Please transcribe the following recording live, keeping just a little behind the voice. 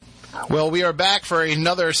Well, we are back for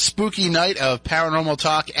another spooky night of paranormal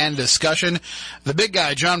talk and discussion. The big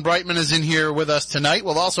guy, John Brightman, is in here with us tonight.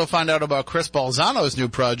 We'll also find out about Chris Balzano's new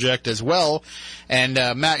project as well. And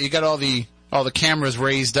Matt, you got all the cameras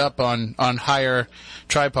raised up on higher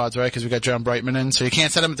tripods, right? Because we got John Brightman in, so you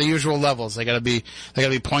can't set them at the usual levels. They gotta be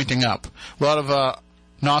pointing up. A lot of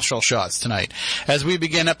nostril shots tonight. As we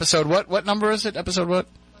begin episode, what number is it? Episode what?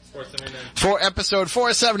 479. For episode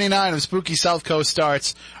 479 of Spooky South Coast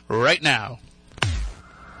starts right now.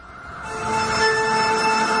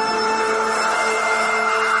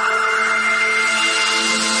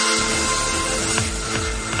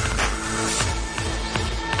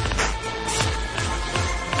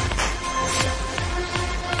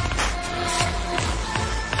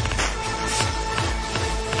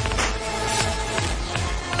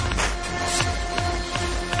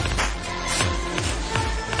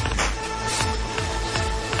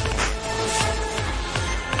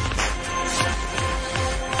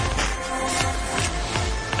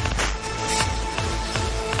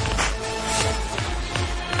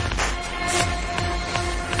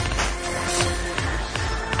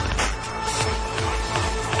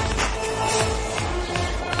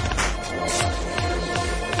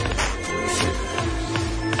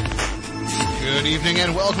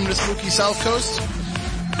 And welcome to Spooky South Coast.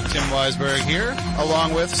 Tim Weisberg here,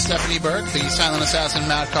 along with Stephanie Burke, the silent assassin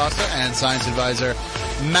Matt Costa, and science advisor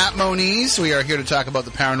Matt Moniz. We are here to talk about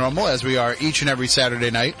the paranormal, as we are each and every Saturday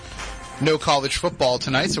night. No college football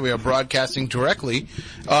tonight, so we are broadcasting directly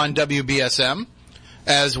on WBSM,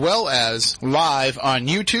 as well as live on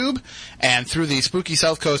YouTube and through the Spooky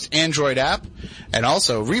South Coast Android app, and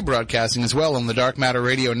also rebroadcasting as well on the Dark Matter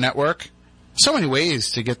Radio Network. So many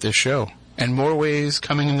ways to get this show. And more ways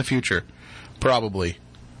coming in the future. Probably.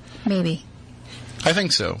 Maybe. I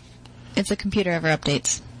think so. If the computer ever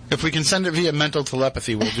updates. If we can send it via mental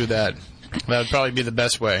telepathy, we'll do that. That would probably be the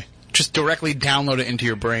best way. Just directly download it into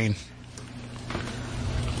your brain.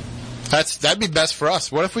 That'd be best for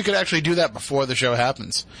us. What if we could actually do that before the show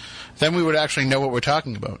happens? Then we would actually know what we're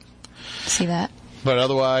talking about. See that? But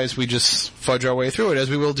otherwise, we just fudge our way through it, as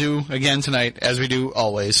we will do again tonight, as we do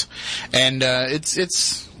always. And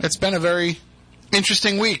it's been a very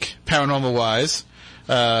interesting week, paranormal-wise.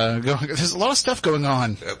 There's a lot of stuff going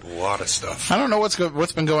on. A lot of stuff. I don't know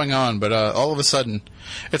what's been going on, but all of a sudden,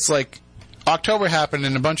 it's like October happened,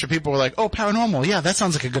 and a bunch of people were like, "Oh, paranormal, yeah, that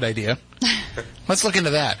sounds like a good idea. Let's look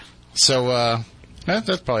into that." So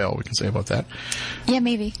that's probably all we can say about that. Yeah,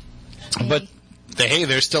 maybe. But hey,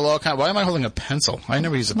 there's still all kind. Why am I holding a pencil? I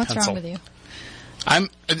never use a pencil. What's wrong with you? I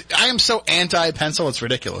am so anti-pencil, it's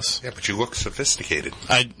ridiculous. Yeah, but you look sophisticated.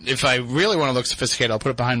 If I really want to look sophisticated, I'll put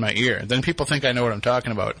it behind my ear. Then people think I know what I'm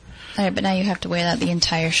talking about. All right, but now you have to wear that the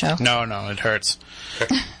entire show. No, it hurts.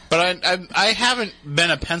 But I haven't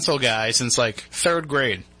been a pencil guy since like 3rd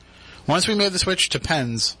grade. Once we made the switch to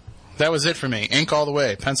pens, that was it for me. Ink all the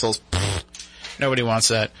way. Pencils, nobody wants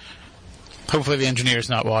that. Hopefully the engineer's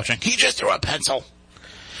not watching. He just threw a pencil.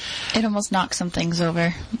 It almost knocked some things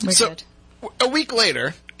over. We're good. A week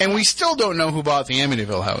later, and we still don't know who bought the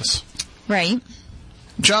Amityville house. Right.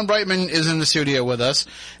 John Brightman is in the studio with us.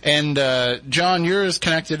 And, John, you're as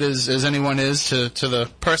connected as anyone is to the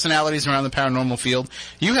personalities around the paranormal field.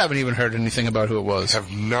 You haven't even heard anything about who it was. I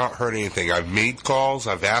have not heard anything. I've made calls,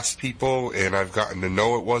 I've asked people, and I've gotten to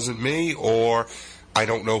know it wasn't me, or I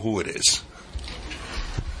don't know who it is.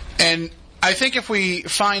 And I think if we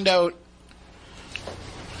find out,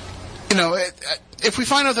 if we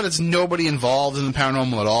find out that it's nobody involved in the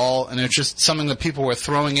paranormal at all, and it's just something that people were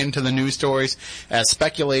throwing into the news stories as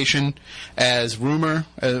speculation, as rumor,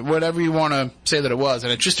 whatever you want to say that it was,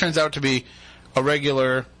 and it just turns out to be a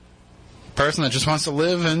regular person that just wants to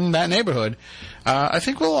live in that neighborhood, I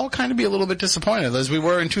think we'll all kind of be a little bit disappointed, as we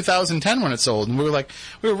were in 2010 when it sold. And we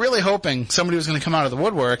were really hoping somebody was going to come out of the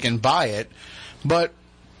woodwork and buy it, but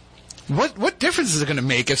what difference is it going to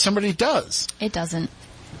make if somebody does? It doesn't.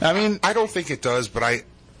 I mean, I don't think it does, but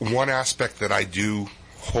one aspect that I do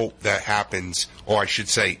hope that happens, or I should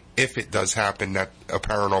say, if it does happen, that a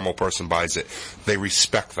paranormal person buys it, they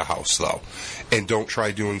respect the house, though, and don't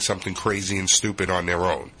try doing something crazy and stupid on their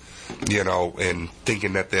own, and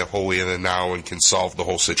thinking that they're holier than thou and can solve the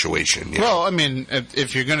whole situation. Well, I mean,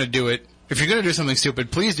 if you're going to do it, if you're going to do something stupid,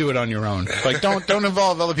 please do it on your own. Like, don't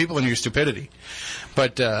involve other people in your stupidity.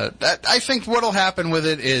 But I think what'll happen with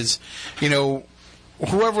it is,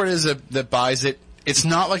 whoever it is that buys it, it's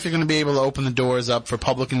not like they're going to be able to open the doors up for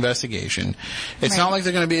public investigation. It's not like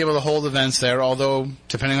they're going to be able to hold events there, although,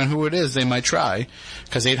 depending on who it is, they might try.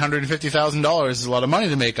 Because $850,000 is a lot of money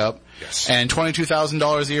to make up. Yes. And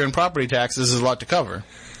 $22,000 a year in property taxes is a lot to cover.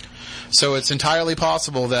 So it's entirely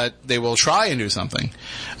possible that they will try and do something.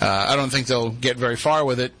 I don't think they'll get very far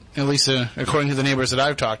with it, at least according to the neighbors that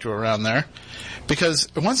I've talked to around there. Because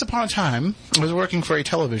once upon a time, I was working for a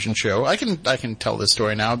television show. I can tell this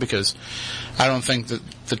story now because I don't think that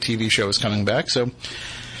the TV show is coming back. So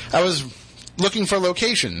I was looking for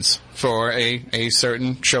locations for a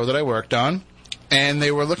certain show that I worked on, and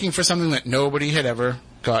they were looking for something that nobody had ever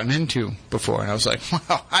gotten into before. And I was like,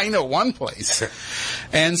 well, I know one place.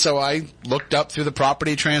 And so I looked up through the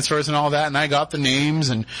property transfers and all that, and I got the names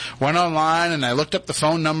and went online, and I looked up the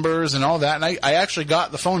phone numbers and all that, and I actually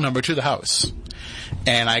got the phone number to the house.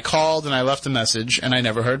 And I called and I left a message, and I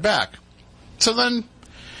never heard back. So then,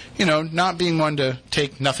 not being one to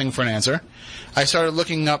take nothing for an answer, I started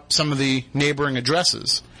looking up some of the neighboring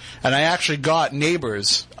addresses. And I actually got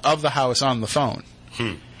neighbors of the house on the phone.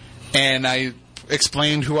 And I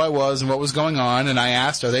explained who I was and what was going on, and I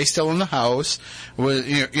asked, are they still in the house?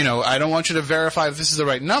 I don't want you to verify if this is the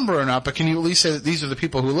right number or not, but can you at least say that these are the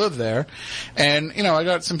people who live there? And, I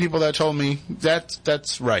got some people that told me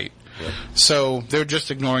that's right. Yeah. So they're just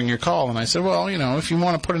ignoring your call. And I said, well, if you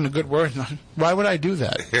want to put in a good word, why would I do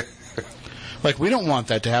that? Like, we don't want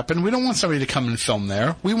that to happen. We don't want somebody to come and film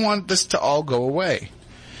there. We want this to all go away.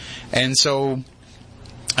 And so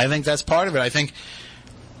I think that's part of it.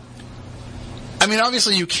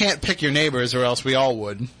 Obviously you can't pick your neighbors or else we all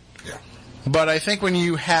would. Yeah. But I think when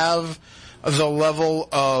you have the level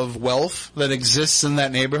of wealth that exists in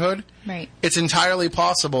that neighborhood, right, it's entirely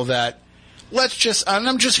possible that and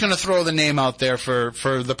I'm just going to throw the name out there for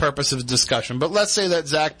the purpose of discussion, but let's say that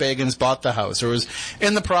Zach Bagans bought the house or was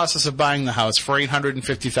in the process of buying the house for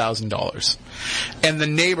 $850,000. And the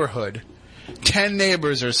neighborhood, 10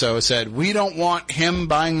 neighbors or so, said, we don't want him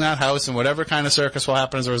buying that house and whatever kind of circus will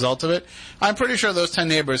happen as a result of it. I'm pretty sure those 10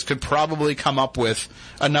 neighbors could probably come up with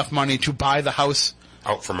enough money to buy the house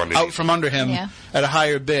out from under him at a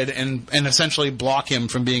higher bid and essentially block him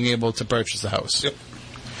from being able to purchase the house. Yep.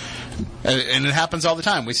 And it happens all the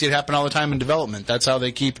time. We see it happen all the time in development. That's how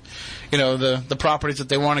they keep, the properties that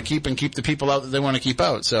they want to keep and keep the people out that they want to keep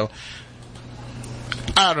out. So,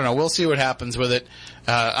 I don't know. We'll see what happens with it.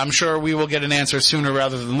 I'm sure we will get an answer sooner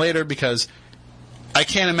rather than later because I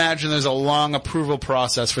can't imagine there's a long approval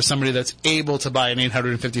process for somebody that's able to buy an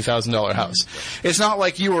 $850,000 house. It's not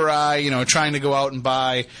like you or I, trying to go out and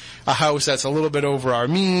buy a house that's a little bit over our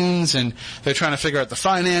means, and they're trying to figure out the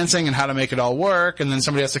financing and how to make it all work, and then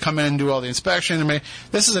somebody has to come in and do all the inspection.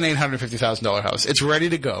 This is an $850,000 house. It's ready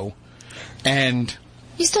to go, and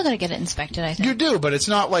you still got to get it inspected, I think. You do, but it's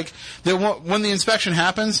not like when the inspection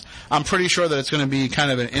happens, I'm pretty sure that it's going to be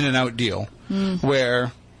kind of an in-and-out deal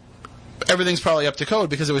where everything's probably up to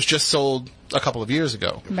code because it was just sold a couple of years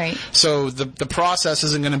ago. Right. So the process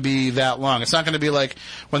isn't going to be that long. It's not going to be like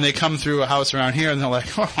when they come through a house around here and they're like,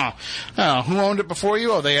 who owned it before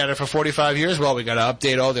you? Oh, they had it for 45 years. Well, we got to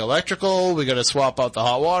update all the electrical. We got to swap out the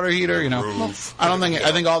hot water heater. I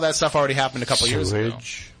think all that stuff already happened a couple of years ago.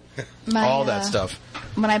 All that stuff.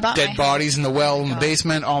 When I bought dead bodies in the well in the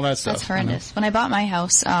basement, all that stuff. That's horrendous. When I bought my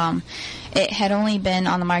house, it had only been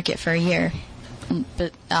on the market for a year,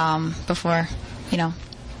 but before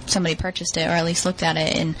somebody purchased it or at least looked at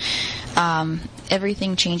it, and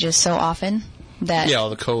everything changes so often that all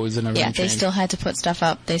the codes and everything. Yeah, they still had to put stuff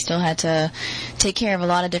up. They still had to take care of a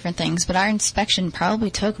lot of different things. But our inspection probably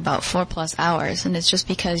took about 4+ hours, and it's just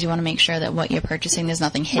because you want to make sure that what you're purchasing, there's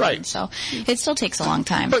nothing hidden. Right. So it still takes a long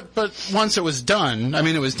time. But once it was done,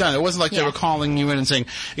 it was done. It wasn't like they were calling you in and saying,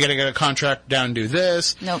 you got to get a contract down and do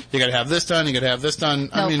this. Nope. You got to have this done. You got to have this done.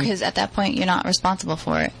 No, because at that point, you're not responsible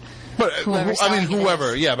for it. But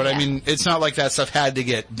whoever, it's not like that stuff had to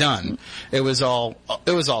get done. It was all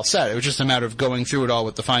set. It was just a matter of going through it all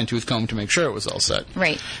with the fine-tooth comb to make sure it was all set.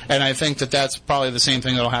 Right. And I think that that's probably the same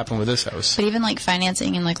thing that'll happen with this house. But even like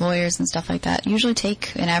financing and like lawyers and stuff like that usually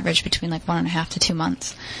take an average between like 1.5 to 2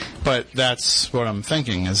 months. But that's what I'm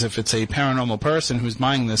thinking, is if it's a paranormal person who's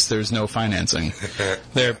buying this, there's no financing.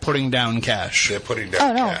 They're putting down cash. They're putting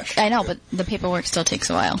down cash. I know, but the paperwork still takes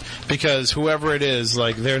a while. Because whoever it is,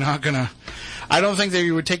 they're not going to... I don't think that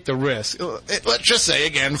you would take the risk. Let's just say,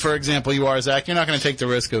 again, for example, you are, Zach, you're not going to take the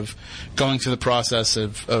risk of going through the process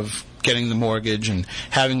of getting the mortgage and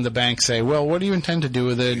having the bank say, well, what do you intend to do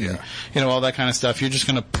with it? Yeah. And, all that kind of stuff. You're just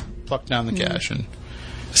going to pluck down the cash. And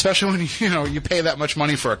especially when, you pay that much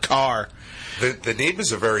money for a car. The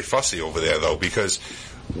neighbors are very fussy over there, though, because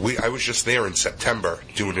I was just there in September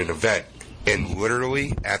doing an event, and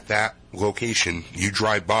literally at that location, you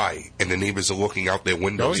drive by, and the neighbors are looking out their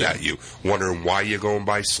windows at you, wondering why you're going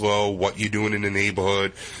by slow, what you're doing in the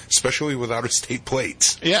neighborhood, especially with out-of-state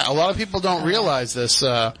plates. Yeah, a lot of people don't realize this,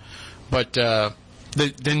 but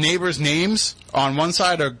the neighbors' names on one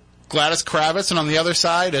side are Gladys Kravitz, and on the other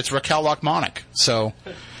side it's Raquel Lockmonic. So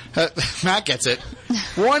Matt gets it.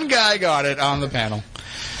 One guy got it on the panel.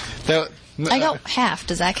 I got half.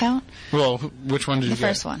 Does that count? Well, which one did you get? The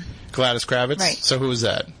first one. Gladys Kravitz? Right. So who was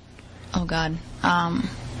that? Oh, God.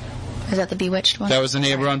 Is that the Bewitched one? That was the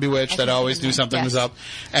neighbor on Bewitched that always knew something was up.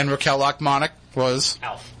 And Raquel Lockmonic was?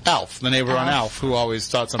 Alf, the neighbor on Alf, who always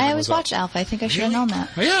thought something was up. I always watched Alf. I think I should have known that.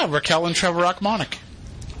 Yeah, Raquel and Trevor Lockmonic.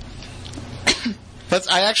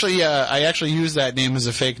 I actually used that name as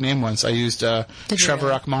a fake name once. I used Trevor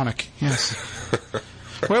Lockmonic. Yes.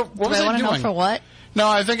 What was I doing? Know for what? No,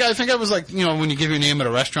 I think I was like, when you give your name at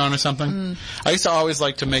a restaurant or something. I used to always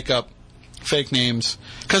like to make up fake names.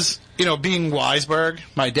 Because, being Weisberg,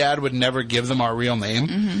 my dad would never give them our real name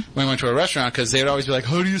when we went to a restaurant because they would always be like,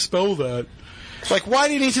 how do you spell that? Like, why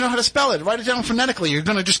do you need to know how to spell it? Write it down phonetically. You're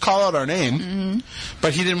going to just call out our name.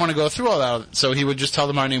 But he didn't want to go through all that, so he would just tell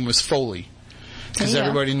them our name was Foley. Because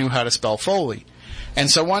everybody knew how to spell Foley. And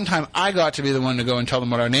so one time I got to be the one to go and tell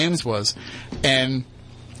them what our names was. And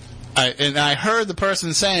I heard the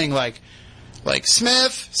person saying, like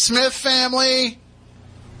Smith family,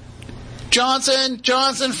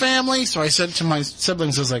 Johnson family. So I said to my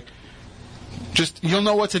siblings, I was like, you'll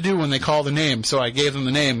know what to do when they call the name. So I gave them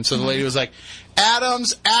the name. So the lady was like,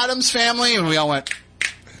 Adams family. And we all went,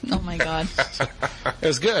 oh my God. It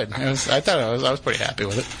was good. I was pretty happy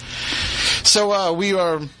with it. So we're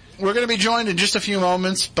going to be joined in just a few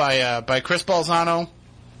moments by Chris Balzano.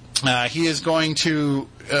 He is going to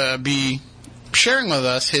be sharing with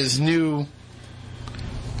us his new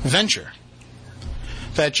venture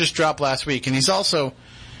that just dropped last week, and he's also...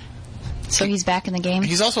 So he's back in the game?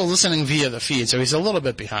 He's also listening via the feed, so he's a little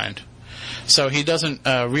bit behind. So he doesn't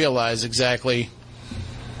realize exactly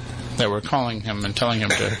that we're calling him and telling him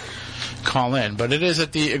to call in, but it is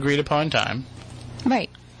at the agreed-upon time. Right.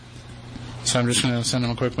 So I'm just going to send him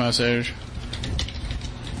a quick message.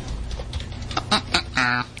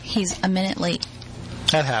 He's a minute late.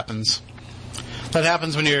 That happens. That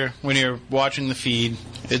happens when you're watching the feed.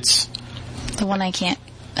 It's the one I can't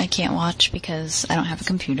watch because I don't have a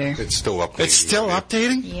computer. It's still updating. It's still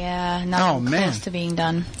updating? Yeah, not close to being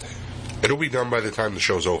done. It'll be done by the time the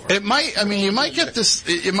show's over. It might. I mean, you might get this.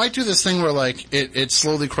 It might do this thing where like it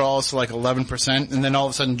slowly crawls to like 11%, and then all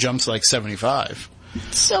of a sudden jumps to like 75.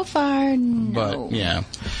 So far, no. But yeah,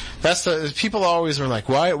 that's people always are like,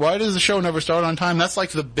 why does the show never start on time? That's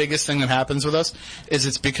like the biggest thing that happens with us.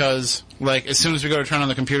 It's because like as soon as we go to turn on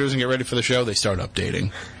the computers and get ready for the show, they start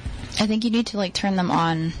updating. I think you need to like turn them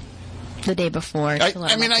on the day before.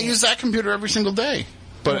 I use that computer every single day,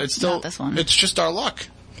 but it's still not this one. It's just our luck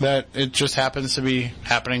that it just happens to be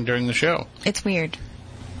happening during the show. It's weird.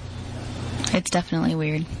 It's definitely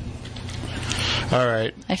weird. All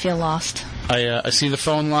right. I feel lost. I see the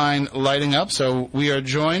phone line lighting up, so we are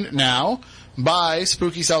joined now by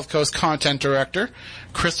Spooky South Coast Content Director,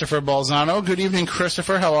 Christopher Balzano. Good evening,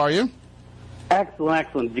 Christopher. How are you?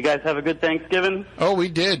 Excellent. Did you guys have a good Thanksgiving? Oh, we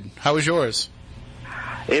did. How was yours?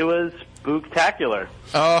 It was spooktacular.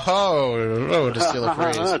 Oh, to steal a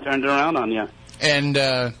phrase. Turned it around on you. And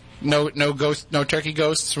no turkey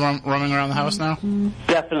ghosts roaming around the house now?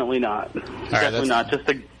 Definitely not. Definitely not. Just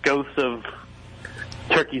the ghosts of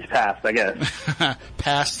turkeys past, I guess.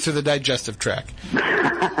 Passed to the digestive tract.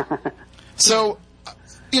 So,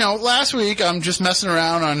 last week I'm just messing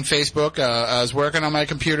around on Facebook. I was working on my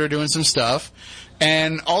computer doing some stuff,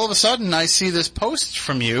 and all of a sudden I see this post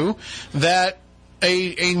from you that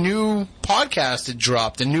a new podcast had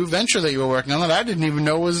dropped, a new venture that you were working on that I didn't even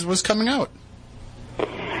know was coming out.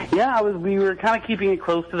 Yeah, we were kind of keeping it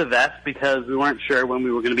close to the vest because we weren't sure when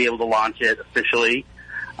we were going to be able to launch it officially.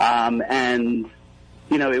 And,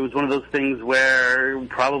 it was one of those things where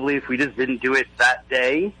probably if we just didn't do it that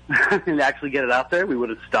day and actually get it out there, we would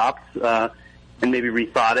have stopped and maybe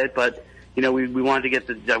rethought it. But, we wanted to get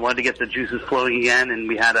the juices flowing again, and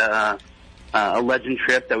we had a legend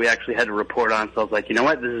trip that we actually had to report on. So I was like, you know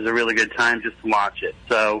what, this is a really good time just to launch it.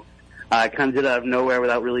 So I kind of did it out of nowhere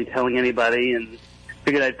without really telling anybody, and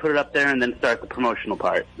figured I'd put it up there and then start the promotional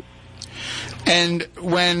part. And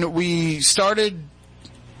when we started,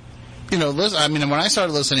 when I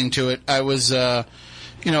started listening to it, I was, I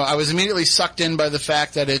was immediately sucked in by the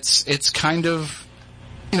fact that it's kind of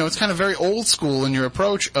very old school in your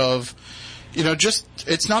approach of,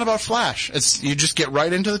 it's not about flash. You just get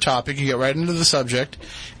right into the topic, you get right into the subject,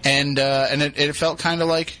 and it felt kind of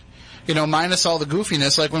like, minus all the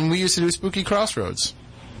goofiness, like when we used to do Spooky Crossroads.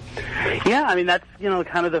 Yeah, that's,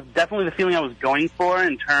 kind of definitely the feeling I was going for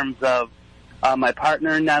in terms of my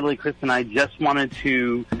partner, Natalie, Chris, and I just wanted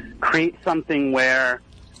to create something where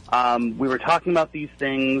We were talking about these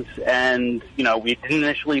things, and, you know, we didn't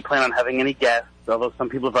initially plan on having any guests, although some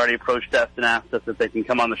people have already approached us and asked us if they can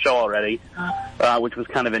come on the show already, which was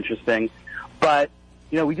kind of interesting. But,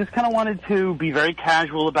 you know, we just kind of wanted to be very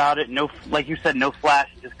casual about it. No, like you said, no flash,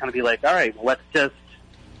 just kind of be like, all right, well, let's just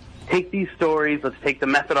take these stories, let's take the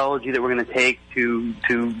methodology that we're going to take to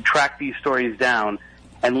track these stories down,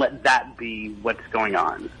 and let that be what's going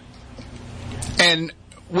on. And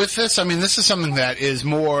with this, I mean, this is something that is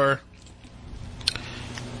more...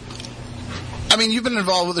 I mean, you've been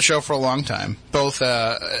involved with the show for a long time, both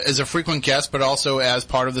as a frequent guest, but also as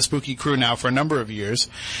part of the Spooky crew now for a number of years.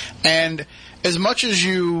 And as much as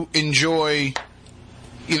you enjoy,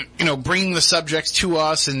 you know, bringing the subjects to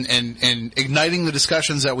us and igniting the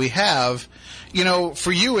discussions that we have, you know,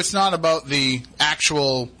 for you, it's not about the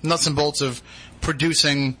actual nuts and bolts of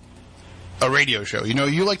producing a radio show. You know,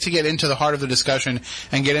 you like to get into the heart of the discussion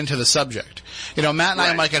and get into the subject. You know, Matt and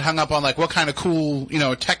I might get hung up on, like, what kind of cool, you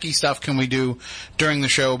know, techie stuff can we do during the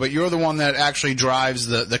show, but you're the one that actually drives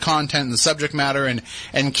the content and the subject matter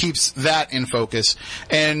and keeps that in focus.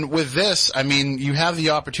 And with this, I mean, you have the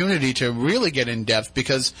opportunity to really get in depth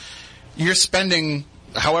because you're spending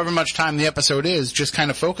however much time the episode is just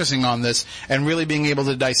kind of focusing on this and really being able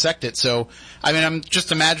to dissect it. So, I mean, I'm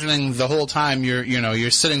just imagining the whole time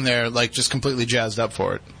you're sitting there like just completely jazzed up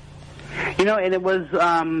for it. You know, and it was,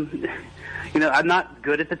 you know, I'm not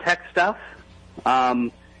good at the tech stuff,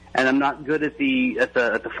 and I'm not good at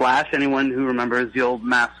the Flash. Anyone who remembers the old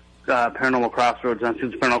Mass Paranormal Crossroads on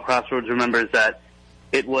Suits Paranormal Crossroads remembers that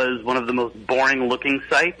it was one of the most boring looking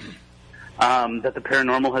sites that the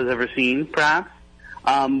paranormal has ever seen, perhaps.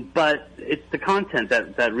 But it's the content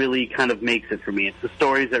that really kind of makes it for me. It's the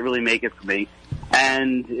stories that really make it for me.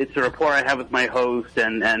 And it's the rapport I have with my host,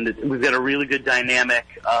 and we've got a really good dynamic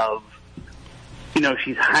of, you know,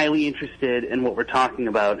 she's highly interested in what we're talking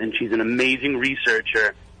about, and she's an amazing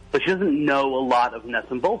researcher, but she doesn't know a lot of nuts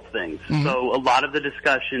and bolts things. Mm-hmm. So a lot of the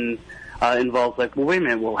discussion involves, like, well, wait a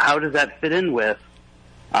minute, well, how does that fit in with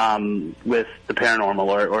the paranormal?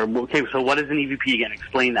 Or okay, so what is an EVP again?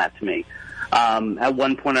 Explain that to me. At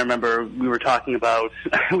one point, I remember we were talking about,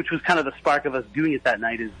 which was kind of the spark of us doing it that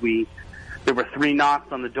night, is there were 3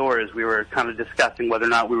 knocks on the door as we were kind of discussing whether or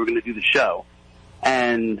not we were going to do the show.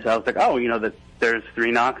 And I was like, oh, you know, that there's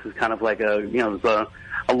 3 knocks is kind of like there's a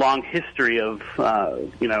long history of,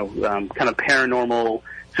 kind of paranormal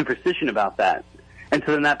superstition about that. And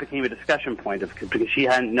so then that became a discussion point because she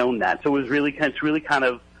hadn't known that. So it's really kind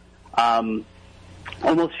of,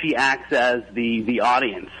 almost she acts as the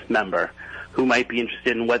audience member who might be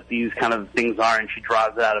interested in what these kind of things are, and she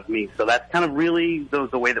draws it out of me. So that's kind of really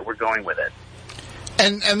the way that we're going with it.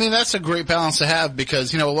 And, I mean, that's a great balance to have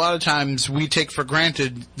because, you know, a lot of times we take for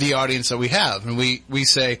granted the audience that we have. And we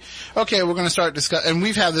say, okay, we're going to start and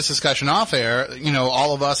we've had this discussion off air, you know,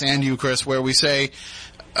 all of us and you, Chris, where we say,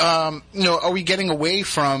 you know, are we getting away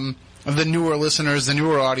from the newer listeners, the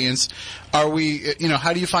newer audience? Are we, you know,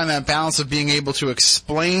 how do you find that balance of being able to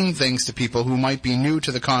explain things to people who might be new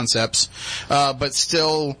to the concepts, but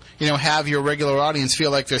still, you know, have your regular audience feel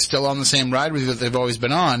like they're still on the same ride with you that they've always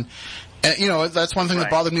been on? And, you know, that's one thing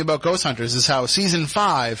that bothered me about Ghost Hunters is how season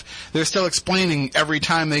 5, they're still explaining every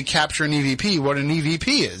time they capture an EVP what an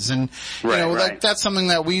EVP is. And, you know, that's something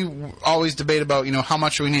that we always debate about, you know, how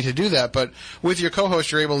much do we need to do that. But with your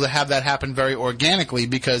co-host, you're able to have that happen very organically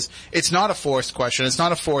because it's not a forced question. It's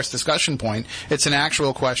not a forced discussion point. It's an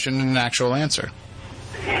actual question and an actual answer.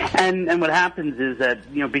 And what happens is that,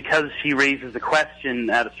 you know, because she raises a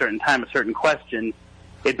question at a certain time, a certain question,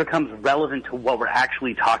 it becomes relevant to what we're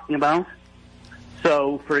actually talking about.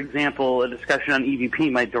 So, for example, a discussion on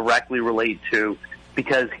EVP might directly relate to,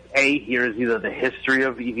 because A, here's either the history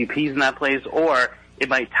of EVPs in that place, or it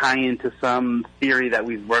might tie into some theory that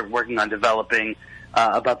we've working on developing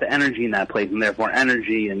about the energy in that place, and therefore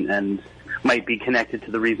energy and might be connected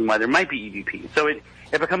to the reason why there might be EVP. So it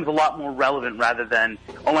becomes a lot more relevant rather than,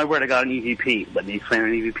 oh my word, I got an EVP. Let me explain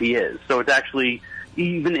what an EVP is. So it's actually,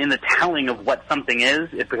 even in the telling of what something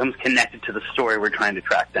is, it becomes connected to the story we're trying to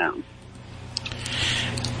track down.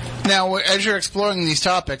 Now, as you're exploring these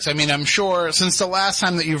topics, I mean, I'm sure since the last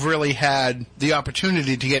time that you've really had the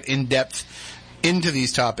opportunity to get in depth into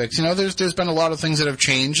these topics, you know, there's been a lot of things that have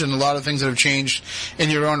changed and a lot of things that have changed in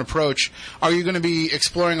your own approach. Are you going to be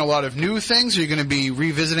exploring a lot of new things? Are you going to be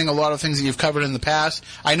revisiting a lot of things that you've covered in the past?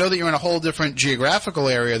 I know that you're in a whole different geographical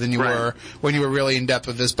area than you were when you were really in depth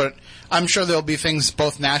with this, but I'm sure there'll be things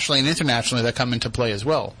both nationally and internationally that come into play as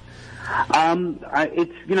well.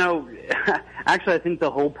 It's, you know, actually I think the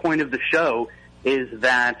whole point of the show is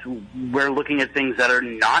that we're looking at things that are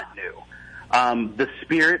not new. The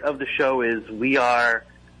spirit of the show is we are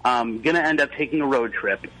going to end up taking a road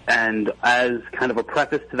trip, and as kind of a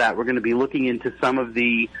preface to that, we're going to be looking into some of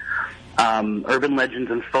the urban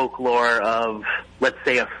legends and folklore of, let's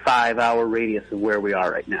say, a 5-hour radius of where we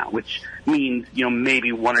are right now, which means,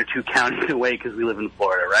 maybe 1 or 2 counties away because we live in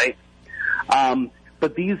Florida, right?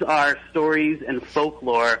 But these are stories and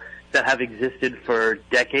folklore that have existed for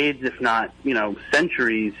decades, if not,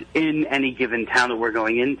 centuries, in any given town that we're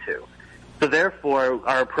going into. So therefore,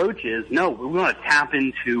 our approach is, no, we want to tap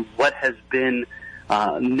into what has been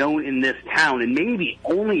known in this town, and maybe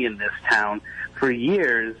only in this town, for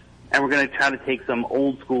years, and we're going to try to take some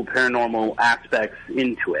old-school paranormal aspects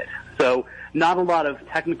into it. So not a lot of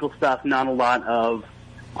technical stuff, not a lot of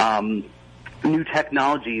new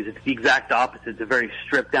technologies. It's the exact opposite. It's a very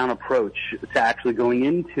stripped-down approach to actually going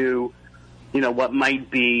into, what might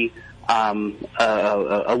be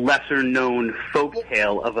a lesser-known folk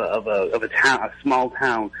tale of a town, a small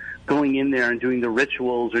town, going in there and doing the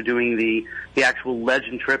rituals or doing the actual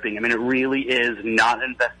legend tripping. I mean, it really is not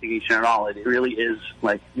investigation at all. It really is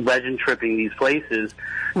like legend tripping these places,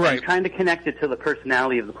 right? And trying to connect it to the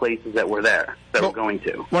personality of the places that we're there, we're going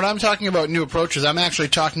to. When I'm talking about new approaches, I'm actually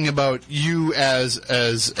talking about you as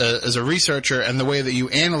a researcher and the way that you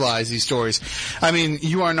analyze these stories. I mean,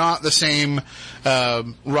 you are not the same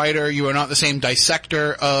writer. You are not the same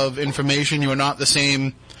dissector of information. You are not the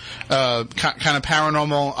same kind of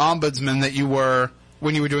paranormal ombudsman that you were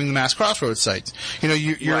when you were doing the Mass Crossroads sites.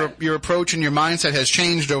 Your approach and your mindset has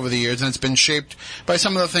changed over the years, and it's been shaped by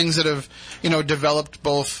some of the things that have, developed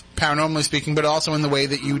both paranormally speaking, but also in the way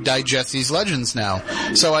that you digest these legends now.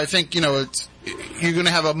 So I think, you're going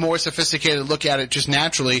to have a more sophisticated look at it just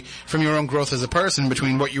naturally from your own growth as a person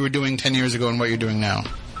between what you were doing 10 years ago and what you're doing now.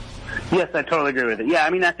 Yes, I totally agree with it. Yeah, I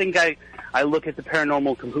mean, I think I look at the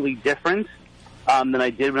paranormal completely different than I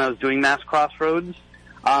did when I was doing Mass Crossroads.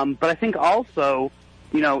 But I think also,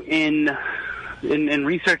 in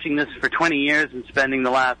researching this for 20 years and spending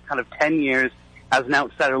the last kind of 10 years as an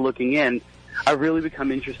outsider looking in, I've really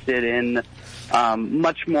become interested in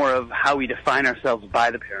much more of how we define ourselves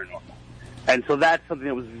by the paranormal. And so that's something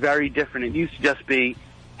that was very different. It used to just be,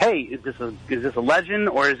 hey, is this a legend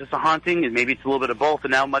or is this a haunting? And maybe it's a little bit of both.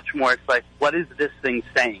 And now much more it's like, what is this thing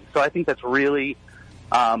saying? So I think that's really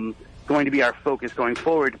going to be our focus going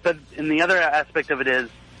forward. But and the other aspect of it is,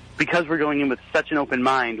 because we're going in with such an open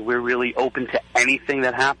mind, we're really open to anything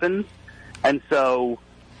that happens. And so,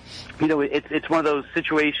 it's one of those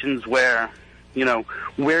situations where,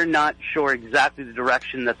 we're not sure exactly the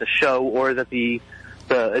direction that the show or that the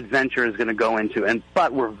adventure is going to go into,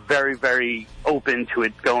 but we're very, very open to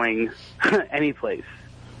it going any place.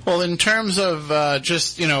 Well, in terms of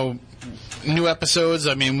just, new episodes,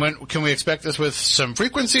 I mean, when can we expect this with some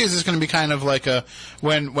frequency? Is this going to be kind of like a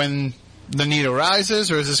when the need arises,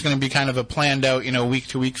 or is this going to be kind of a planned out,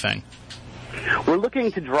 week-to-week thing? We're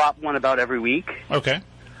looking to drop one about every week. Okay.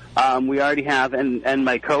 We already have, and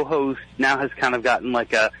my co-host now has kind of gotten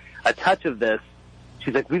like a touch of this.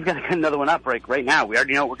 She's like, we've got to get another one up right now. We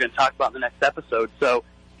already know what we're going to talk about in the next episode. So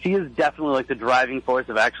she is definitely like the driving force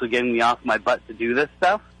of actually getting me off my butt to do this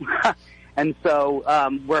stuff. And so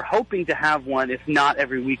we're hoping to have one, if not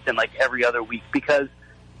every week, then like every other week, because,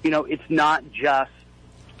 it's not just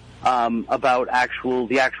about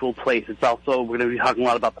the actual place. It's also, we're going to be talking a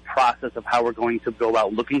lot about the process of how we're going to go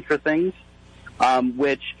about looking for things,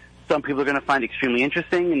 which some people are going to find extremely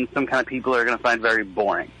interesting and some kind of people are going to find very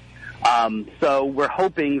boring. So we're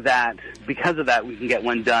hoping that because of that, we can get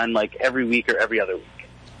one done like every week or every other week.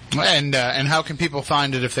 And how can people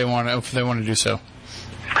find it if they want to do so?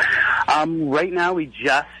 Right now, we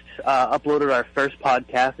just uploaded our first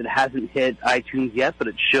podcast. It hasn't hit iTunes yet, but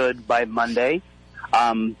it should by Monday.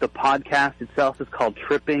 The podcast itself is called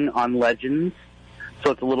Tripping on Legends,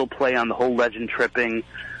 so it's a little play on the whole legend tripping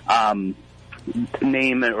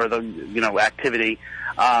name or the activity.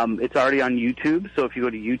 It's already on YouTube, so if you go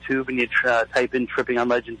to YouTube and you type in Tripping on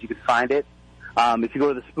Legends, you can find it. If you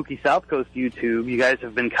go to the Spooky South Coast YouTube, you guys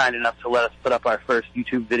have been kind enough to let us put up our first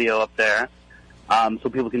YouTube video up there, so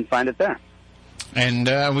people can find it there.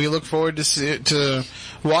 And we look forward to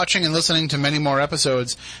watching and listening to many more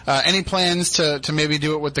episodes. Any plans to maybe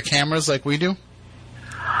do it with the cameras like we do?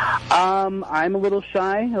 I'm a little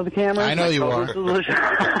shy of the cameras. I know you are. A little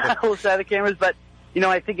shy of the cameras, but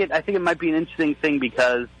I think it might be an interesting thing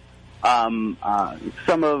because some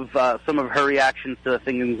of her reactions to the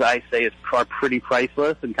things I say are pretty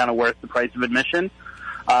priceless and kind of worth the price of admission.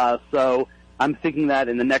 So I'm thinking that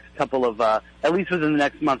in the next couple of, at least within the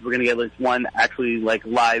next month, we're going to get at least one actually like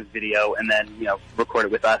live video and then, record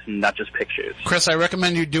it with us and not just pictures. Chris, I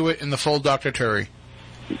recommend you do it in the full Dr. Turi.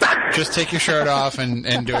 Just take your shirt off and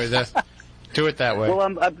do it. Do it that way. Well,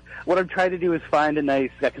 what I'm trying to do is find a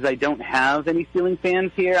nice, because I don't have any ceiling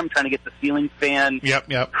fans here. I'm trying to get the ceiling fan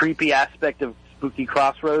Yep. creepy aspect of Spooky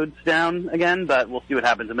Crossroads down again, but we'll see what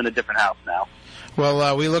happens. I'm in a different house now.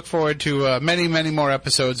 Well, we look forward to many, many more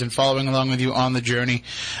episodes and following along with you on the journey.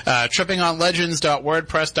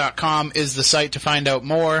 Trippingonlegends.wordpress.com is the site to find out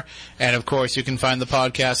more. And, of course, you can find the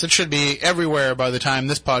podcast. It should be everywhere by the time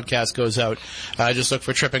this podcast goes out. Just look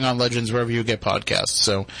for Tripping on Legends wherever you get podcasts.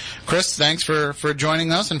 So, Chris, thanks for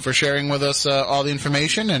joining us and for sharing with us all the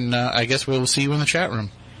information. And I guess we'll see you in the chat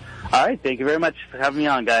room. All right. Thank you very much for having me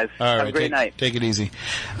on, guys. Have a great night. Take it easy.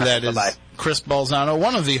 That is Chris Balzano,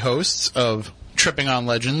 one of the hosts of Tripping on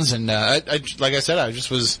Legends, and like I said, I just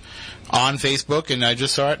was on Facebook and I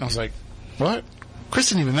just saw it and I was like, what? Chris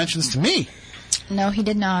didn't even mention this to me. No, he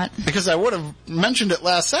did not. Because I would have mentioned it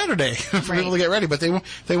last Saturday for people to get ready, but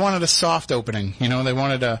they wanted a soft opening, you know, they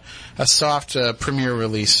wanted a soft premiere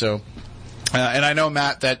release, so and I know,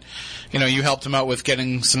 Matt, that you helped him out with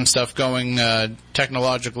getting some stuff going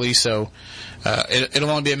technologically, so it'll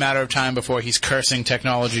only be a matter of time before he's cursing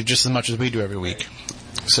technology just as much as we do every week.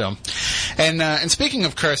 So, and speaking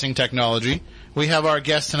of cursing technology, we have our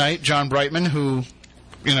guest tonight, John Brightman, who,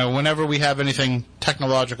 whenever we have anything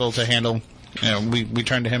technological to handle, we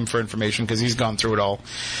turn to him for information because he's gone through it all.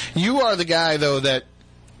 You are the guy, though, that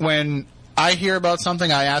when I hear about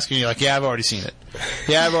something, I ask you, you're like, yeah, I've already seen it.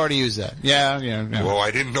 Yeah, I've already used that. Yeah. Well,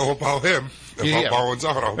 I didn't know about him. About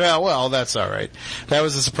Barwin's-Auto. Well, that's all right. That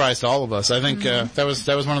was a surprise to all of us. I think that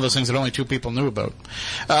was one of those things that only two people knew about.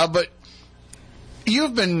 But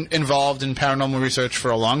you've been involved in paranormal research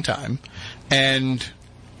for a long time, and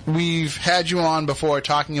we've had you on before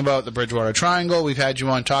talking about the Bridgewater Triangle. We've had you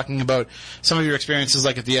on talking about some of your experiences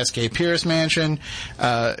like at the S.K. Pierce Mansion.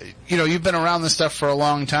 You've been around this stuff for a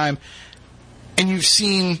long time, and you've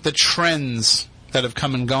seen the trends that have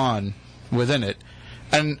come and gone within it.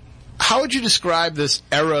 And how would you describe this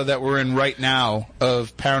era that we're in right now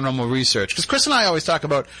of paranormal research? Because Chris and I always talk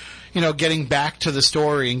about getting back to the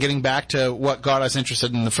story and getting back to what got us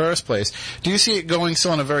interested in the first place. Do you see it going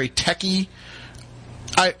still in a very techy,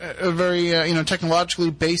 a very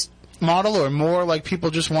technologically based model, or more like people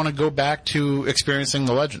just want to go back to experiencing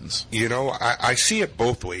the legends? I see it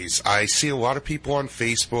both ways. I see a lot of people on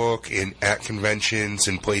Facebook and at conventions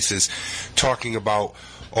and places talking about,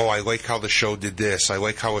 oh, I like how the show did this. I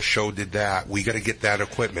like how a show did that. We got to get that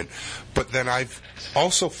equipment. But then I've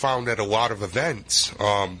also found at a lot of events,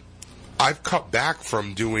 I've cut back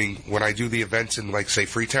from doing, when I do the events in, like, say,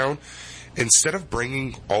 Freetown, instead of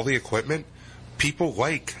bringing all the equipment, people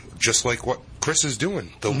just like what Chris is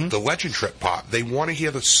doing, the Legend Trip part. They want to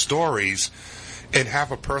hear the stories and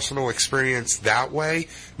have a personal experience that way,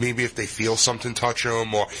 maybe if they feel something touch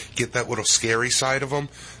them or get that little scary side of them,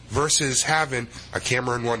 versus having a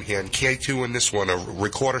camera in one hand, K2 in this one, a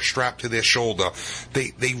recorder strapped to their shoulder.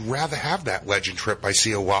 They rather have that Legend Trip. I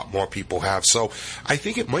see a lot more people have. So I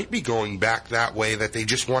think it might be going back that way, that they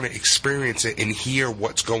just want to experience it and hear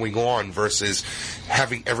what's going on versus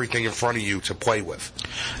having everything in front of you to play with.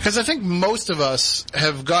 Because I think most of us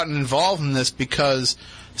have gotten involved in this because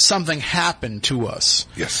something happened to us.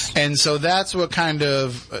 Yes. And so that's what kind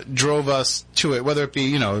of drove us to it, whether it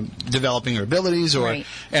be, developing our abilities or,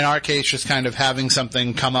 in our case, just kind of having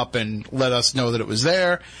something come up and let us know that it was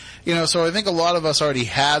there. So I think a lot of us already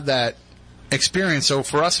had that experience. So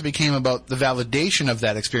for us, it became about the validation of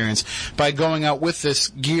that experience by going out with this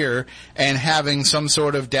gear and having some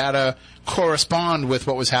sort of data correspond with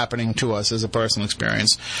what was happening to us as a personal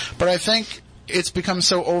experience. But I think it's become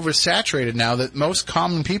so oversaturated now that most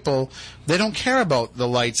common people, they don't care about the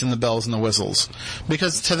lights and the bells and the whistles,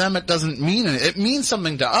 because to them it doesn't mean it. It means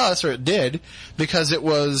something to us, or it did, because it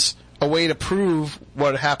was a way to prove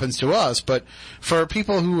what happens to us. But for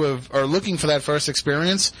people who are looking for that first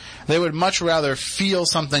experience, they would much rather feel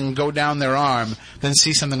something go down their arm than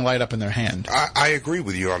see something light up in their hand. I agree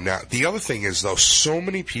with you on that. The other thing is, though, so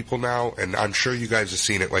many people now, and I'm sure you guys have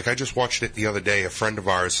seen it, like I just watched it the other day, a friend of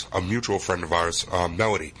ours, a mutual friend of ours,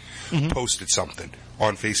 Melody, posted something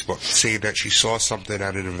on Facebook saying that she saw something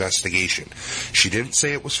at an investigation. She didn't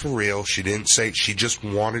say it was for real. She didn't say, she just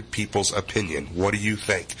wanted people's opinion. What do you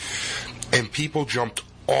think? And people jumped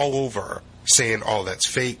all over her saying, oh, that's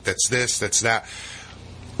fake, that's this, that's that.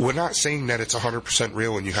 We're not saying that it's 100%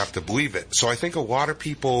 real and you have to believe it. So I think a lot of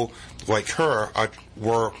people like her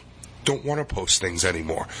don't want to post things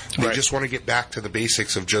anymore. They just want to get back to the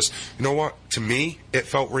basics of just, you know what, to me, it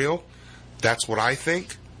felt real. That's what I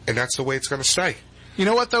think, and that's the way it's going to stay. You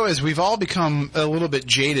know what, though, is we've all become a little bit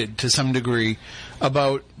jaded to some degree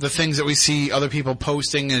about the things that we see other people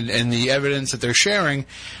posting and the evidence that they're sharing.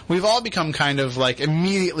 We've all become kind of like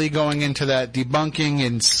immediately going into that debunking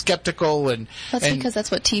and skeptical. That's because that's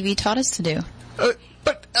what TV taught us to do.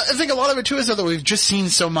 But I think a lot of it, too, is that we've just seen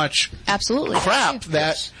so much crap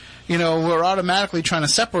that, we're automatically trying to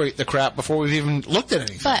separate the crap before we've even looked at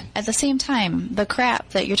anything. But at the same time, the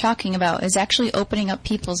crap that you're talking about is actually opening up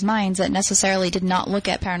people's minds that necessarily did not look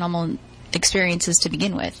at paranormal experiences to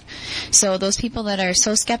begin with. So those people that are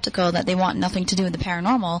so skeptical that they want nothing to do with the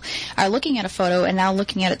paranormal are looking at a photo and now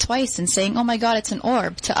looking at it twice and saying, oh my God, it's an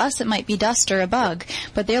orb. To us, it might be dust or a bug,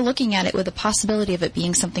 but they're looking at it with the possibility of it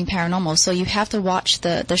being something paranormal. So you have to watch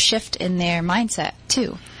the shift in their mindset,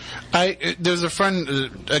 too. There's a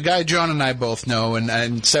friend, a guy John and I both know,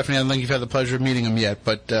 and Stephanie, I don't think you've had the pleasure of meeting him yet,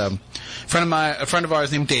 but a friend of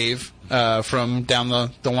ours named Dave, from down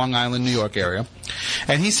the Long Island, New York area,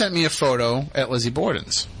 and he sent me a photo at Lizzie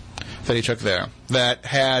Borden's that he took there that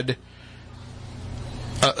had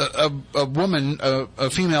a woman, a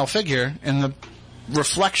female figure, in the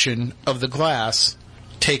reflection of the glass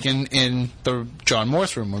taken in the John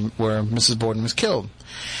Morse room where Mrs. Borden was killed.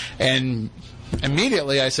 And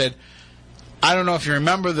immediately I said, I don't know if you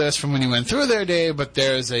remember this from when you went through there, Dave, but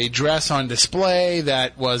there's a dress on display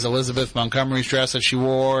that was Elizabeth Montgomery's dress that she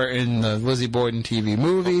wore in the Lizzie Borden TV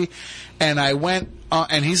movie. And I went,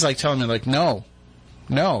 and he's like telling me, like, no.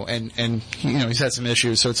 And he's had some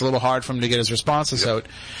issues, so it's a little hard for him to get his responses out.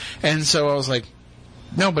 And so I was like,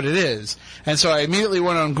 no, but it is. And so I immediately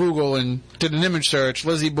went on Google and did an image search,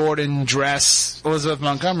 Lizzie Borden dress, Elizabeth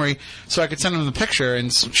Montgomery, so I could send him the picture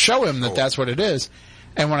and show him that that's what it is.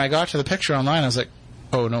 And when I got to the picture online, I was like,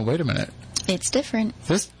 oh, no, wait a minute. It's different.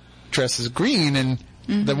 This dress is green, and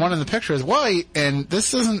the one in the picture is white, and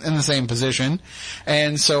this isn't in the same position.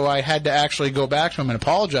 And so I had to actually go back to him and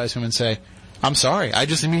apologize to him and say, I'm sorry. I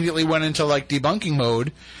just immediately went into, like, debunking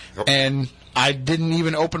mode, and I didn't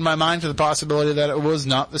even open my mind to the possibility that it was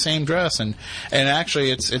not the same dress, and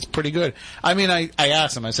actually it's pretty good. I mean, I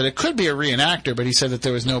asked him, I said, it could be a reenactor, but he said that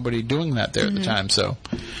there was nobody doing that there at the time, so,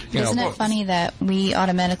 Isn't it funny that we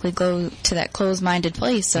automatically go to that closed-minded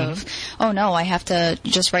place of, oh no, I have to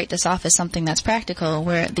just write this off as something that's practical,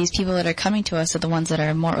 where these people that are coming to us are the ones that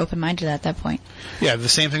are more open-minded at that point. Yeah, the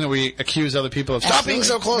same thing that we accuse other people of. Stop being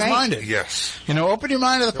so closed-minded. Right. Yes. Open your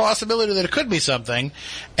mind to the possibility that it could be something,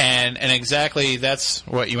 and exactly that's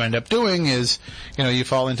what you end up doing is, you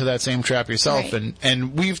fall into that same trap yourself. Right.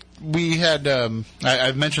 And we had,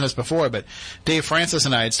 I've mentioned this before, but Dave Francis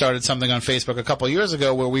and I had started something on Facebook a couple of years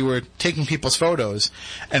ago where we were taking people's photos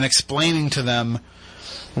and explaining to them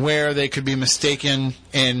where they could be mistaken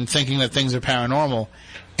in thinking that things are paranormal.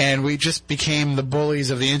 And we just became the bullies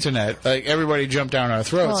of the internet. Like, everybody jumped down our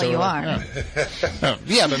throats. Well, so you are.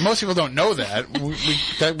 Yeah, but most people don't know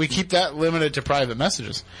that. We keep that limited to private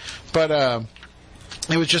messages. But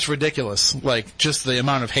it was just ridiculous. Like, just the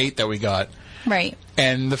amount of hate that we got. Right.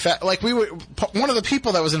 And the fact, like, one of the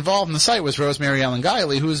people that was involved in the site was Rosemary Ellen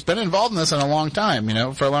Guiley, who's been involved in this in a long time,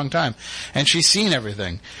 for a long time. And she's seen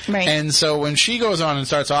everything. Right. And so when she goes on and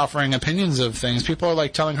starts offering opinions of things, people are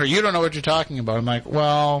like telling her, you don't know what you're talking about. I'm like,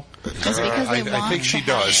 well, just because I think she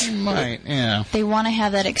does. She might, yeah. They want to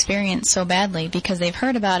have that experience so badly because they've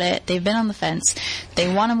heard about it, they've been on the fence,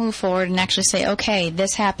 they want to move forward and actually say, okay,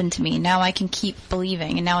 this happened to me, now I can keep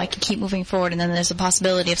believing, and now I can keep moving forward, and then there's a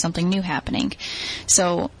possibility of something new happening.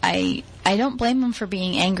 So I don't blame them for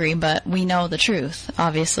being angry, but we know the truth,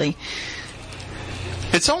 obviously.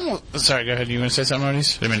 It's almost... Sorry, go ahead. You want to say something,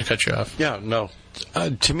 Maurice? I didn't mean to cut you off. Yeah, no.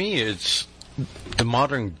 To me, it's the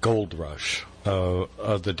modern gold rush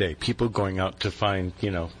of the day. People going out to find,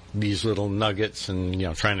 these little nuggets and,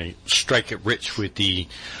 trying to strike it rich with the,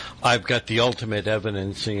 I've got the ultimate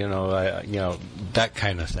evidence, that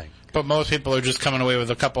kind of thing. But most people are just coming away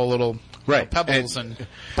with a couple little pebbles,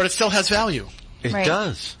 but it still has value. It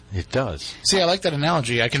does. It does. See, I like that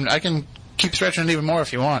analogy. I can keep stretching it even more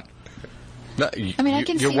if you want. No, I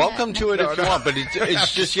can you're see welcome that. to it if you want, but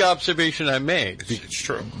it's just the observation I made. It's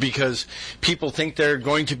true. Because people think they're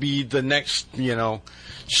going to be the next,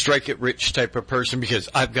 strike it rich type of person because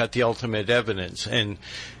I've got the ultimate evidence. And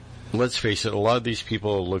let's face it, a lot of these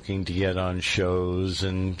people are looking to get on shows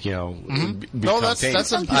and, become famous.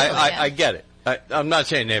 that's I get it. I'm not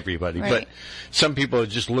saying everybody, Right. but some people are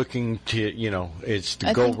just looking to, it's the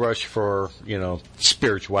I gold think- rush for,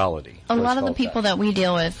 spirituality. A Let's lot of call the it people that we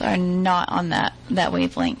deal with are not on that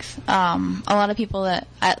wavelength. A lot of people that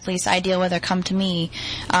at least I deal with or come to me,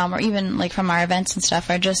 or even like from our events and stuff,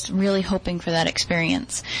 are just really hoping for that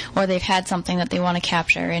experience, or they've had something that they want to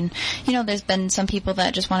capture. And there's been some people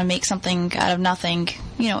that just want to make something out of nothing,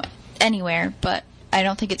 anywhere, but I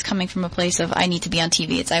don't think it's coming from a place of I need to be on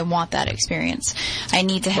TV. It's I want that experience. I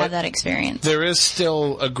need to have that experience. There is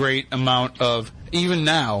still a great amount of, even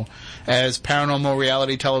now, as paranormal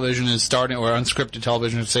reality television is starting, or unscripted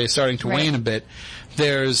television, is starting to wane a bit,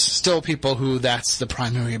 there's still people who that's the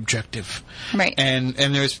primary objective. Right. And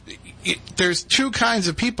there's two kinds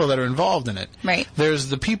of people that are involved in it. Right. There's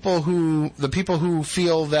the people who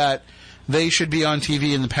feel that they should be on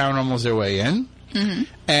TV and the paranormal is their way in. Mm-hmm.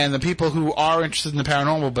 And the people who are interested in the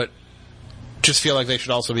paranormal but just feel like they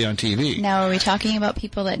should also be on TV. Now, are we talking about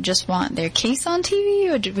people that just want their case on TV,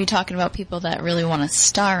 or are we talking about people that really want to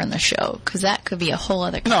star in the show? Because that could be a whole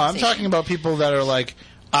other conversation. No, I'm talking about people that are like,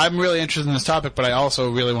 I'm really interested in this topic, but I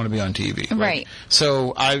also really want to be on TV. Right.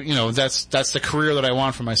 So that's the career that I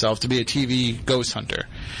want for myself, to be a TV ghost hunter.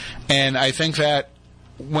 And I think that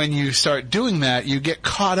when you start doing that, you get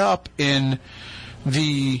caught up in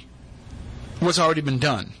what's already been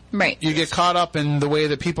done. Right. You get caught up in the way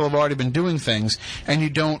that people have already been doing things, and you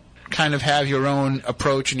don't kind of have your own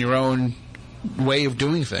approach and your own way of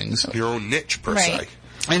doing things. Your own niche, per Right. se.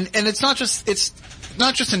 And it's not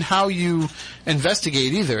just in how you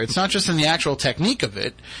investigate either. It's not just in the actual technique of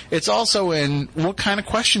it. It's also in what kind of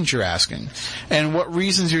questions you're asking and what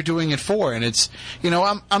reasons you're doing it for. And it's,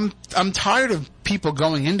 I'm tired of people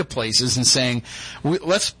going into places and saying,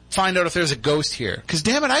 let's find out if there's a ghost here. Because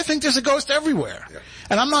damn it, I think there's a ghost everywhere. Yeah.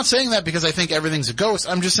 And I'm not saying that because I think everything's a ghost.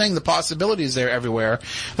 I'm just saying the possibility is there everywhere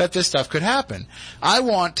that this stuff could happen. I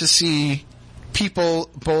want to see people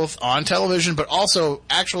both on television but also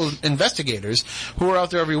actual investigators who are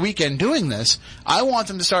out there every weekend doing this. I want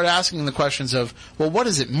them to start asking the questions of, well, what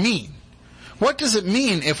does it mean? What does it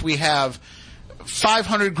mean if we have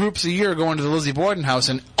 500 groups a year going to the Lizzie Borden house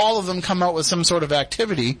and all of them come out with some sort of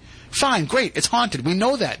activity? Fine, great, it's haunted. We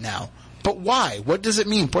know that now. But why? What does it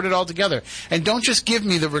mean? Put it all together. And don't just give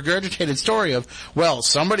me the regurgitated story of, well,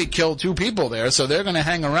 somebody killed 2 people there, so they're going to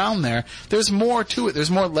hang around there. There's more to it.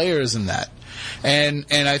 There's more layers in that. And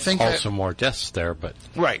I think also more deaths there, but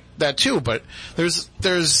right, that too. But there's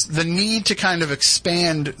the need to kind of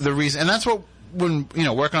expand the reason, and that's what when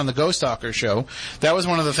working on the Ghost Stalker show, that was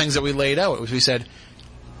one of the things that we laid out. Was we said,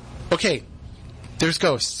 okay, there's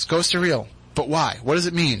ghosts. Ghosts are real. But why? What does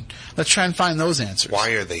it mean? Let's try and find those answers. Why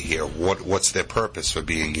are they here? What's their purpose for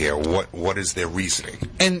being here? What is their reasoning?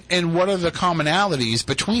 And what are the commonalities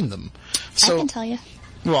between them? So, I can tell you.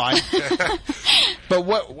 Well,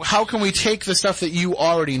 but how can we take the stuff that you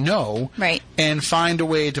already know, right, and find a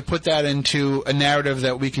way to put that into a narrative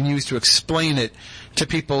that we can use to explain it to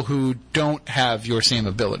people who don't have your same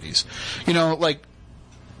abilities? Like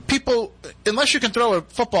people, unless you can throw a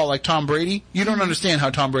football like Tom Brady, you don't understand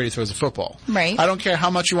how Tom Brady throws a football. Right. I don't care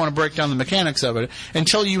how much you want to break down the mechanics of it.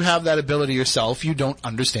 Until you have that ability yourself, you don't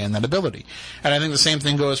understand that ability. And I think the same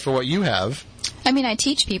thing goes for what you have. I mean, I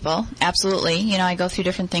teach people, absolutely. I go through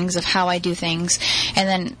different things of how I do things, and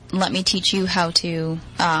then let me teach you how to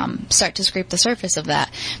start to scrape the surface of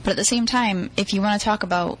that. But at the same time, if you want to talk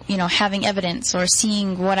about, having evidence or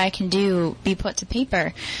seeing what I can do be put to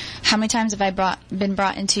paper, how many times have I been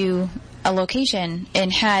brought into a location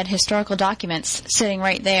and had historical documents sitting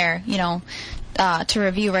right there, to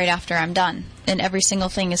review right after I'm done. And every single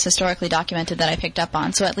thing is historically documented that I picked up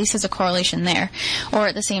on. So at least there's a correlation there. Or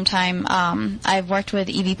at the same time, I've worked with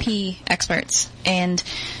EVP experts, and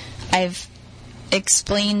I've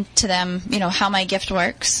explained to them, how my gift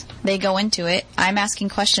works. They go into it. I'm asking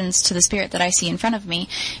questions to the spirit that I see in front of me,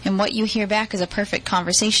 and what you hear back is a perfect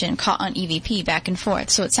conversation caught on EVP back and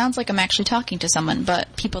forth. So it sounds like I'm actually talking to someone,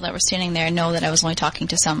 but people that were standing there know that I was only talking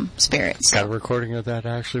to some spirits. Got a recording of that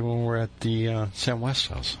actually when we're at the Sam West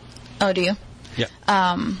house. Oh, do you? Yeah.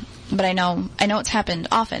 But I know it's happened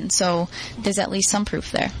often, so there's at least some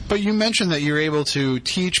proof there. But you mentioned that you're able to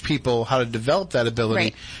teach people how to develop that ability,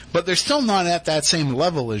 right, but they're still not at that same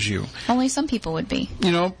level as you. Only some people would be.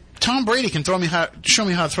 Tom Brady can show me how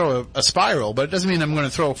to throw a spiral, but it doesn't mean I'm going to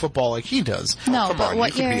throw a football like he does. No, come but on,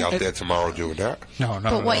 what you could be out there tomorrow doing that. No.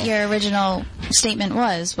 But what your original statement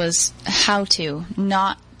was how to,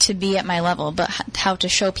 not to be at my level, but how to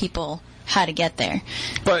show people how to get there.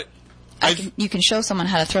 But you can show someone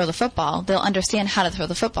how to throw the football. They'll understand how to throw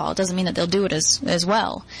the football. It doesn't mean that they'll do it as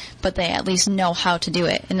well, but they at least know how to do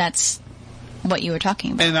it. And that's what you were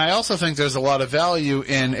talking about. And I also think there's a lot of value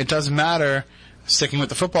in, it doesn't matter, sticking with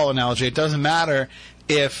the football analogy, it doesn't matter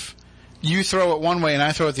if you throw it one way and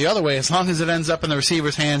I throw it the other way, as long as it ends up in the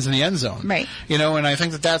receiver's hands in the end zone. Right. You know, and I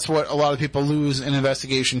think that that's what a lot of people lose in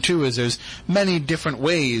investigation too, is there's many different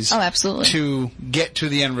ways absolutely. to get to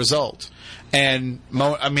the end result. And,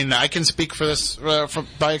 I can speak for this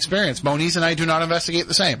by experience. Moniz and I do not investigate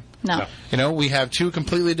the same. No. You know, we have two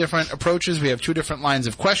completely different approaches. We have two different lines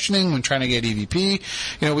of questioning when trying to get EVP.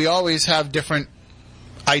 You know, we always have different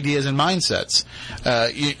ideas and mindsets.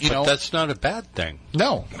 But know, that's not a bad thing.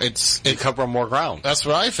 No, You cover more ground. That's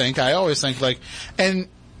what I think. I always think and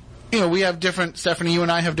we have different. Stephanie, you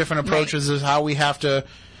and I have different approaches as how we have to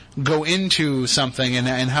go into something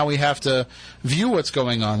and how we have to view what's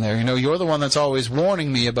going on there. You know, you're the one that's always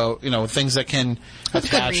warning me about things that can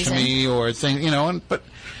attach to me or things. But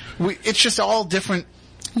it's just all different.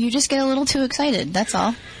 You just get a little too excited. That's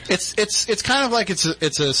all. It's kind of like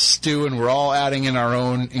it's a stew, and we're all adding in our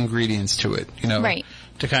own ingredients to it. Right.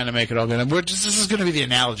 To kind of make it all good. This is going to be the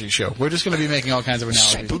analogy show. We're just going to be making all kinds of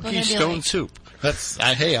analogies. Spooky stone soup.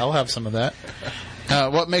 Hey, I'll have some of that.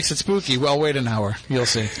 What makes it spooky? Well, wait an hour. You'll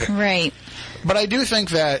see. Right. But I do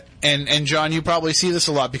think that, and John, you probably see this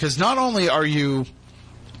a lot, because not only are you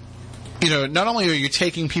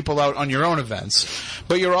taking people out on your own events,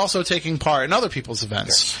 but you're also taking part in other people's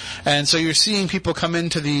events. Yes. And so you're seeing people come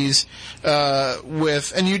into these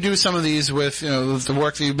and you do some of these with the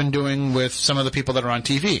work that you've been doing with some of the people that are on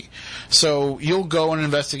TV. So you'll go and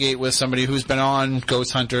investigate with somebody who's been on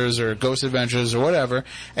Ghost Hunters or Ghost Adventures or whatever,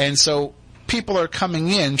 and so people are coming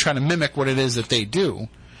in trying to mimic what it is that they do.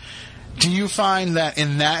 Do you find that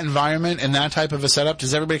in that environment, in that type of a setup,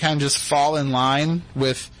 does everybody kind of just fall in line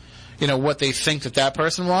with what they think that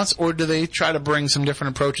person wants, or do they try to bring some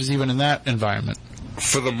different approaches even in that environment?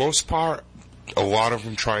 For the most part, a lot of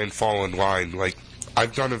them try and fall in line. Like,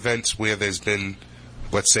 I've done events where there's been,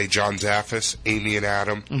 let's say, John Zaffis, Amy and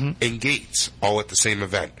Adam, and Gates, all at the same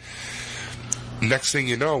event. Next thing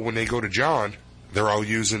you know, when they go to John, they're all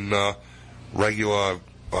using the regular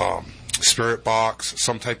spirit box,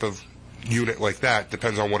 some type of unit like that.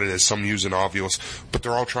 Depends on what it is. Some use an Ovilus, but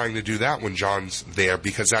they're all trying to do that when John's there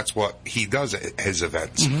because that's what he does at his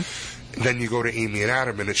events. Then you go to Amy and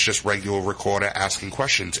Adam, and it's just regular recorder asking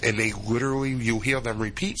questions, and they literally, you'll hear them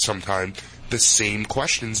repeat sometimes the same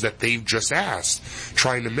questions that they've just asked,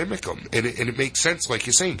 trying to mimic them, and it makes sense, like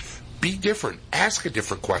you're saying. Be different. Ask a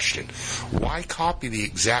different question. Why copy the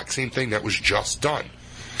exact same thing that was just done?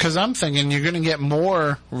 Because I'm thinking you're going to get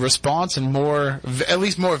more response and at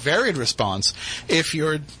least more varied response if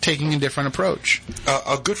you're taking a different approach.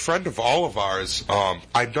 A good friend of all of ours,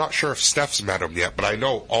 I'm not sure if Steph's met him yet, but I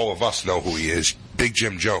know all of us know who he is, Big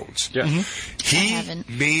Jim Jones. Yeah. He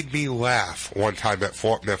made me laugh one time at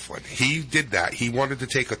Fort Mifflin. He did that. He wanted to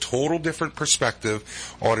take a total different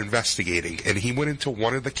perspective on investigating, and he went into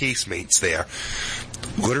one of the casemates there,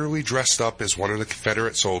 literally dressed up as one of the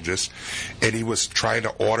Confederate soldiers, and he was trying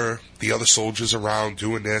to order the other soldiers around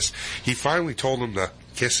doing this. He finally told them to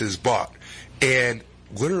kiss his butt, and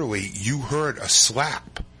literally you heard a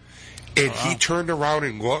slap. And he turned around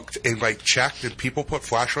and looked and, checked, and people put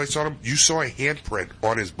flashlights on him. You saw a handprint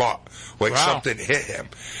on his butt, something hit him.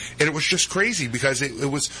 And it was just crazy because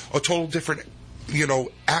it was a total different,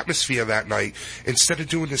 atmosphere that night. Instead of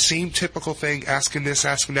doing the same typical thing, asking this,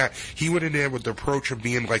 asking that, he went in there with the approach of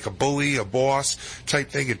being like a bully, a boss type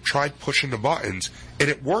thing, and tried pushing the buttons, and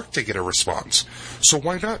it worked to get a response. So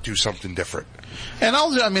why not do something different? And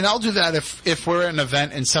I'll do that if we're at an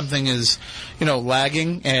event and something is,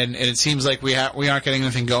 lagging and it seems like we aren't getting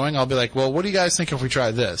anything going. I'll be like, well, what do you guys think if we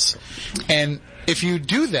try this? And if you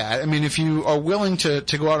do that, if you are willing to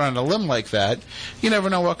go out on a limb like that, you never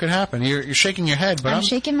know what could happen. You're shaking your head, but I'm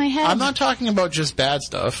shaking my head. I'm not talking about just bad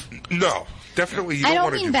stuff. No, definitely. You don't I don't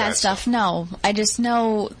want to mean do bad stuff. No, I just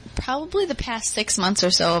know probably the past 6 months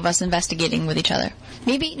or so of us investigating with each other.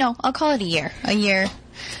 I'll call it a year.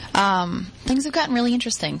 Things have gotten really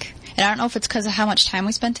interesting. And I don't know if it's because of how much time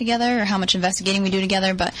we spend together or how much investigating we do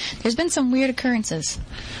together, but there's been some weird occurrences.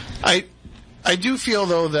 I do feel,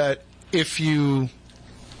 though, that if you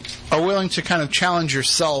are willing to kind of challenge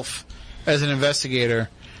yourself as an investigator,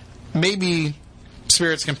 maybe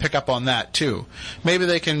spirits can pick up on that, too. Maybe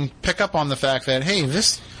they can pick up on the fact that, hey,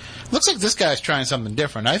 this looks like this guy's trying something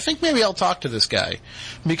different. I think maybe I'll talk to this guy.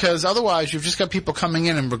 Because otherwise, you've just got people coming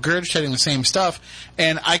in and regurgitating the same stuff.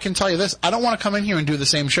 And I can tell you this, I don't want to come in here and do the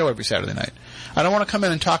same show every Saturday night. I don't want to come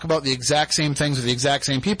in and talk about the exact same things with the exact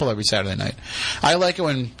same people every Saturday night. I like it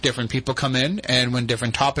when different people come in and when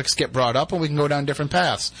different topics get brought up and we can go down different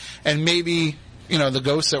paths. And maybe the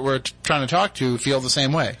ghosts that we're trying to talk to feel the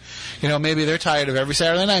same way. Maybe they're tired of every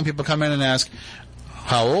Saturday night people come in and ask,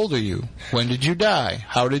 how old are you? When did you die?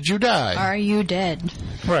 How did you die? Are you dead?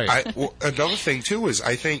 Right. Another thing, too, is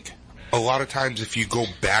I think a lot of times if you go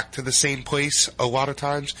back to the same place a lot of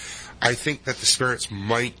times, I think that the spirits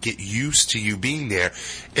might get used to you being there,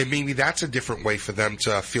 and maybe that's a different way for them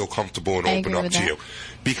to feel comfortable and open up to you.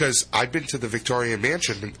 Because I've been to the Victoria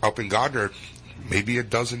Mansion up in Gardner maybe a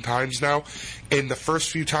dozen times now, and the first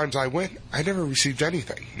few times I went, I never received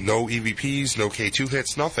anything. No EVPs, no K2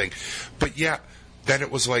 hits, nothing. But yet, then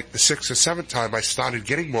it was like the 6th or 7th time I started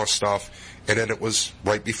getting more stuff, and then it was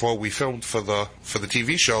right before we filmed for the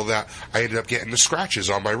TV show that I ended up getting the scratches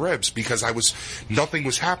on my ribs because nothing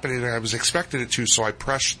was happening and I was expecting it to, so I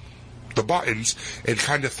pressed the buttons and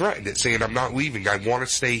kind of threatened it, saying, I'm not leaving, I want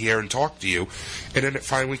to stay here and talk to you. And then it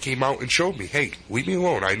finally came out and showed me, hey, leave me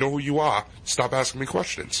alone, I know who you are, stop asking me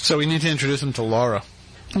questions. So we need to introduce him to Laura.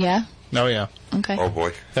 Yeah? Oh, yeah. Okay. Oh,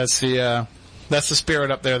 boy. That's the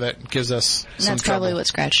spirit up there that gives us some That's probably trouble. what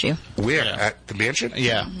scratched you. Where? Yeah. At the mansion?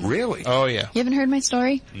 Yeah. Really? Oh, yeah. You haven't heard my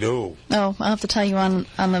story? No. Oh, I'll have to tell you on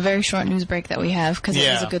the very short news break that we have, because it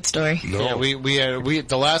is a good story. No. Yeah, we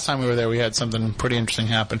the last time we were there, we had something pretty interesting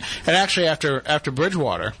happen. And actually, after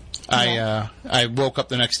Bridgewater, I woke up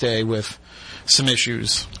the next day with some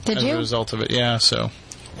issues. Did as you? a result of it, yeah, so.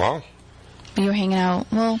 Wow. You were hanging out.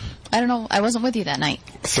 Well, I don't know. I wasn't with you that night.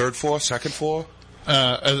 3rd floor, 2nd floor?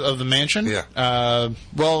 Of the mansion? Yeah.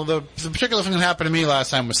 Well, the particular thing that happened to me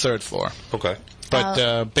last time was 3rd floor. Okay.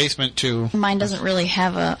 But basement 2. Mine doesn't really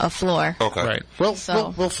have a floor. Okay. Right. Well,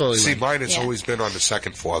 So- we'll fill you See, in. mine has Yeah. always been on the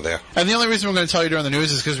 2nd floor there. And the only reason we're going to tell you during the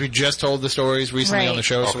news is because we just told the stories recently on the Right.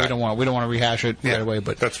 show, so Okay. we don't want to rehash it Yeah, right away.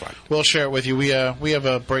 But that's fine. We'll share it with you. We have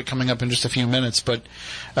a break coming up in just a few minutes. But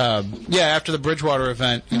after the Bridgewater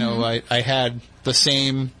event, I had the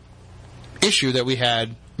same issue that we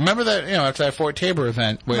had. Remember that, after that Fort Tabor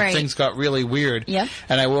event where Right. things got really weird. Yep.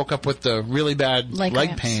 And I woke up with the really bad leg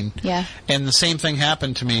cramps. pain. Yeah. And the same thing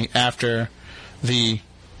happened to me after the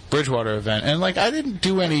Bridgewater event. And, I didn't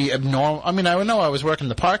do any abnormal... I mean, I know I was working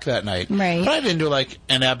the park that night. Right. But I didn't do,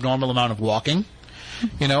 an abnormal amount of walking.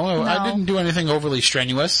 I didn't do anything overly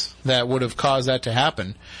strenuous that would have caused that to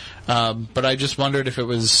happen. But I just wondered if it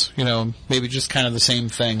was, maybe just kind of the same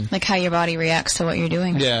thing. Like how your body reacts to what you're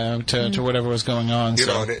doing. Yeah, to whatever was going on. You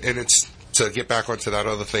know, and it's to get back onto that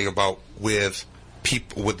other thing about with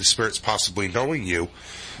people, with the spirits possibly knowing you.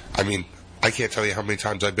 I mean, I can't tell you how many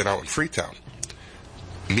times I've been out in Freetown.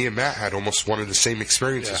 Me and Matt had almost one of the same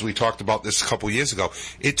experiences. Yeah. We talked about this a couple years ago.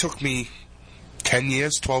 It took me 10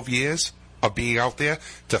 years, 12 years of being out there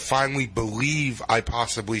to finally believe I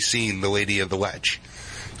possibly seen the Lady of the Ledge.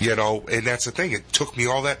 And that's the thing. It took me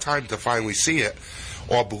all that time to finally see it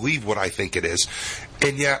or believe what I think it is.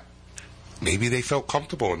 And yet, maybe they felt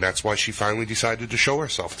comfortable, and that's why she finally decided to show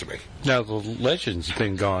herself to me. Now, the legend's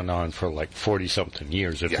been going on for 40-something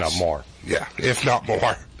years, if Yes. not more. Yeah, if not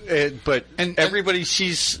more. But everybody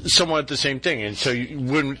sees somewhat the same thing. And so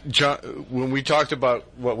when we talked about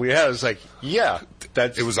what we had, it's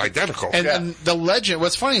It was identical. And the legend,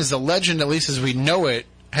 what's funny is the legend, at least as we know it,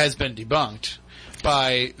 has been debunked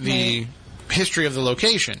by the history of the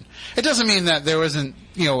location. It doesn't mean that there wasn't,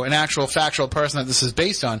 an actual factual person that this is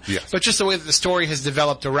based on, Yes. but just the way that the story has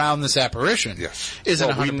developed around this apparition isn't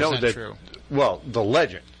 100% we know that, true. Well, the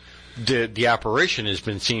legend, the apparition has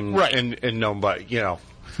been seen and known by,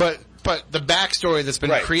 But the backstory that's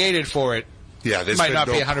been Right. created for it there's might been not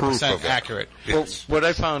no be proof 100% of it. accurate. Well, Yes. what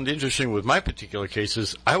I found interesting with my particular case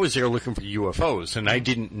is I was there looking for UFOs, and I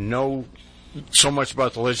didn't know so much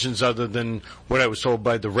about the legends other than what I was told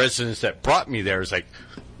by the residents that brought me there. It's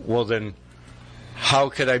well, then how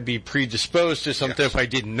could I be predisposed to something if I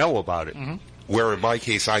didn't know about it? Mm-hmm. Where in my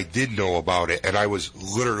case, I did know about it, and I was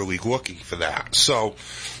literally looking for that. So,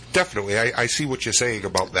 definitely, I see what you're saying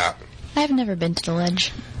about that. I've never been to the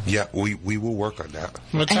ledge. Yeah, we will work on that.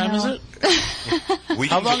 What I time is know. it? We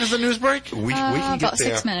How can long get- is the news break? We can get about there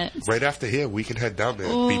 6 minutes. right after here. We can head down there.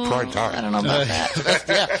 It'll be prime time. I don't know about that.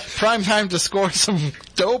 Yeah, prime time to score some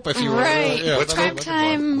dope, if you will. Right. Yeah, Let's that's go. what Prime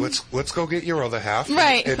I'm looking time. Let's go get your other half.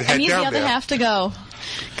 Right. And I head need the down other there. half to go.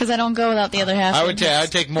 Because I don't go without the other half. for.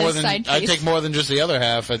 I'd take more His than side I'd piece. take more than just the other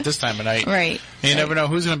half at this time of night. Right. And you never know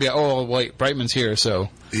who's going to be. Oh wait, Brightman's here, so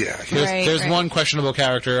Yeah. there's Right. one questionable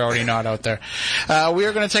character already not out there. We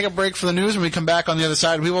are going to take a break for the news. When we come back on the other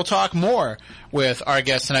side, we will talk more with our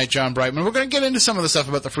guest tonight, John Brightman. We're going to get into some of the stuff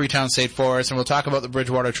about the Freetown State Forest, and we'll talk about the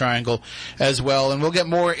Bridgewater Triangle as well, and we'll get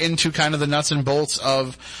more into kind of the nuts and bolts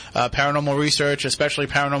of paranormal research, especially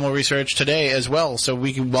paranormal research today as well. So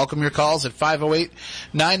we can welcome your calls at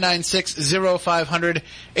 508-996-0500,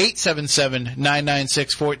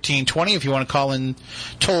 877-996-1420 if you want to call in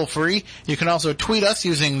toll free. You can also tweet us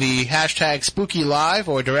using the hashtag SpookyLive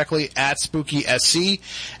or directly at SpookySC.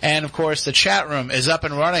 And, of course, the chat room is up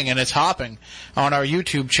and running, and it's hopping on our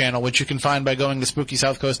YouTube channel, which you can find by going to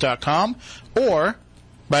SpookySouthCoast.com or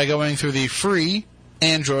by going through the free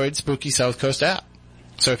Android Spooky South Coast app.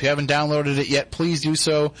 So if you haven't downloaded it yet, please do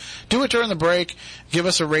so. Do it during the break. Give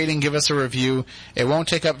us a rating. Give us a review. It won't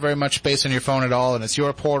take up very much space on your phone at all, and it's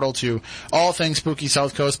your portal to all things Spooky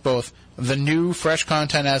South Coast, both the new, fresh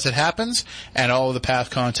content as it happens, and all of the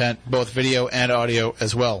past content, both video and audio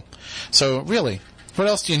as well. So really, what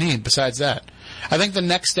else do you need besides that? I think the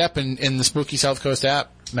next step in the Spooky South Coast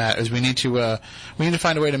app, Matt, is we need to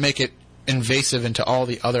find a way to make it invasive into all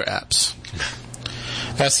the other apps.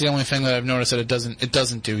 That's the only thing that I've noticed that it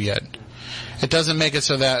doesn't do yet. It doesn't make it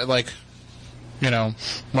so that, like, you know,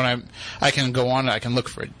 when I can go on, I can look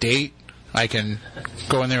for a date, I can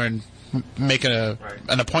go in there and make an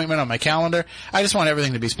appointment on my calendar. I just want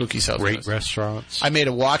everything to be Spooky South Coast. Great restaurants. I made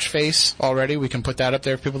a watch face already. We can put that up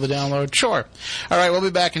there for people to download. Sure. All right, we'll be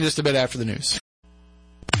back in just a bit after the news.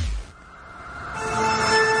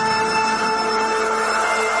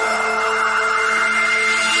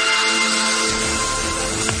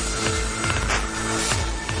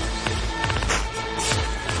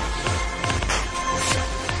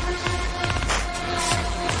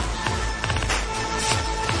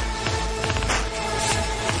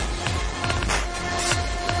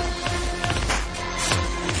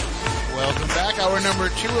 Number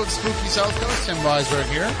 2 of Spooky South Coast, Tim Weisberg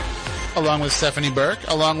here, along with Stephanie Burke,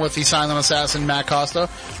 along with the silent assassin Matt Costa,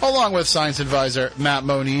 along with science advisor Matt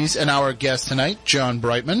Moniz, and our guest tonight, John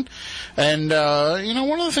Brightman. And, you know,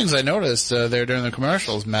 one of the things I noticed there during the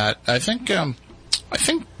commercials, Matt, I think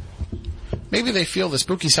maybe they feel the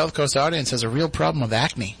Spooky South Coast audience has a real problem with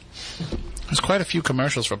acne. There's quite a few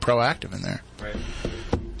commercials for Proactive in there. Right.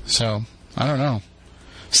 So, I don't know.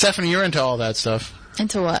 Stephanie, you're into all that stuff.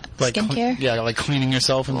 Into what? Like skincare? Yeah, like cleaning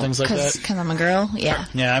yourself and things like that. Because I'm a girl, yeah.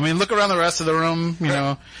 Yeah, I mean, look around the rest of the room, you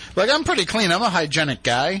know. Like, I'm pretty clean. I'm a hygienic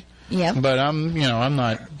guy. Yeah. But I'm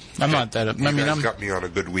not that. I mean, I'm got me on a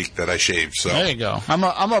good week that I shaved, so. There you go.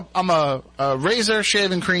 I'm a razor,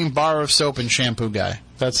 shaving cream, bar of soap, and shampoo guy.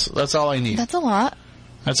 That's all I need. That's a lot.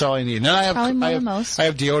 That's all I need. And then I have most. I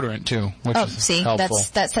have deodorant too, which is helpful.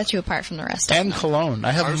 That sets you apart from the rest. And cologne.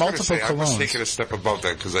 I have multiple colognes. I was taking a step above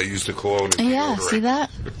that because I used the cologne and yeah, deodorant. see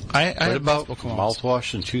that? I have multiple colognes.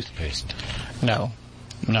 Mouthwash and toothpaste? No,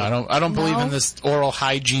 I don't believe in this oral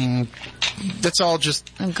hygiene. That's all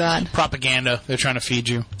just propaganda. They're trying to feed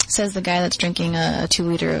you. Says the guy that's drinking a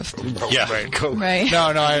 2-liter of. Yeah, right.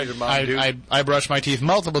 No, I brush my teeth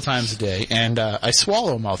multiple times a day, and I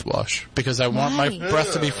swallow mouthwash because I want my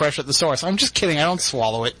breath to be fresh at the source. I'm just kidding. I don't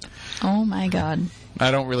swallow it. Oh my God.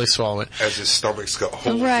 I don't really swallow it. As his stomach's got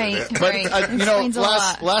holes in it. But, you know,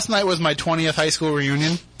 last night was my 20th high school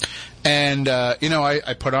reunion. And, you know,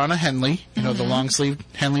 I put on a Henley, you know, the long-sleeved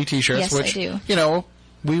Henley t-shirts, yes, which, I do. You know,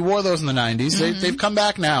 we wore those in the 90s. They've come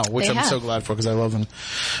back now, which I'm so glad for because I love them.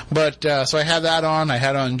 But, so I had that on. I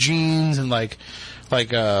had on jeans and like, black,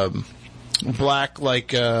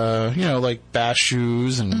 you know, like bass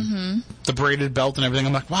shoes and the braided belt and everything.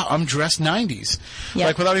 I'm like, wow, I'm dressed 90s. Yep.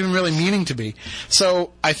 Like, without even really meaning to be.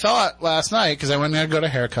 So I thought last night, because I went and got a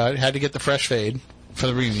haircut, had to get the fresh fade for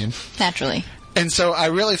the reunion. Naturally. And so I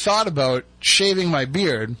really thought about shaving my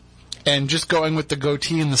beard and just going with the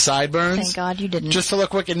goatee and the sideburns. Thank God you didn't. Just to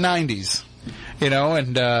look wicked 90s. You know,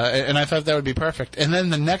 and I thought that would be perfect. And then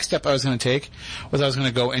the next step I was going to take was I was going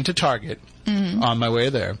to go into Target on my way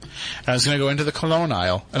there. And I was going to go into the cologne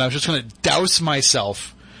aisle, and I was just going to douse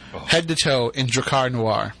myself head to toe in Drakkar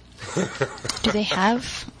Noir. Do they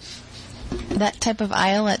have that type of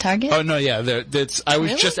aisle at Target? Oh, no, yeah. I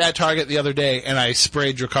was just at Target the other day, and I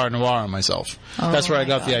sprayed Drakkar Noir on myself. Oh, that's where I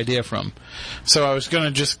got the idea from. So I was going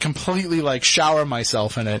to just completely, like, shower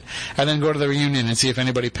myself in it, and then go to the reunion and see if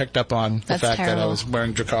anybody picked up on the fact that I was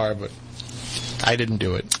wearing Drakkar, but I didn't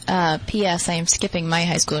do it. P.S. I am skipping my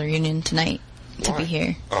high school reunion tonight to be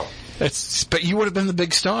here. Oh. But you would have been the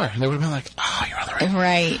big star. They would have been like, oh, you're on the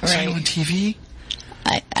right. Right. Are you on TV?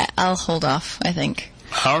 I'll hold off, I think.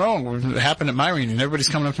 I don't know. It happened at my reunion. Everybody's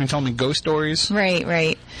coming up to me telling me ghost stories.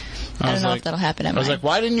 Right. I don't know if that'll happen at mine. I was like,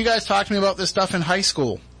 why didn't you guys talk to me about this stuff in high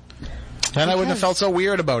school? Then I wouldn't have felt so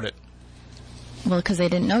weird about it. Well, because they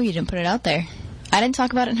didn't know you didn't put it out there. I didn't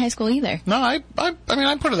talk about it in high school either. No, I mean,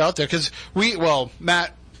 I put it out there because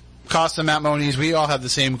Matt Costa, Matt Moniz, we all had the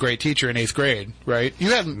same great teacher in 8th grade, right?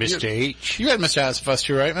 You had Mr. H. You had Mr. Hasselfuss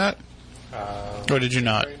too, right, Matt? Or did you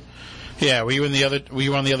not? Yeah, were you on the other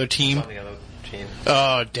team? On the other team.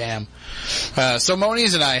 Oh, damn. So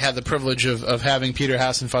Moniz and I had the privilege of having Peter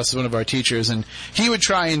Hasselfuss as one of our teachers, and he would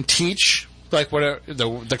try and teach like whatever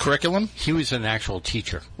the curriculum. He was an actual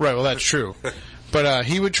teacher. Right, well, that's true. But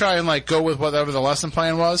he would try and like go with whatever the lesson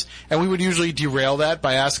plan was, and we would usually derail that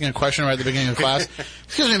by asking a question right at the beginning of class.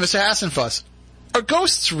 Excuse me, Mr. Hasselfuss, are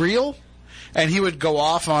ghosts real? And he would go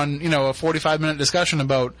off on, a 45-minute discussion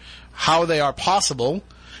about how they are possible.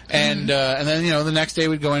 And then, the next day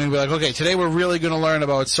we'd go in and be like, okay, today we're really going to learn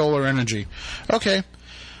about solar energy. Okay.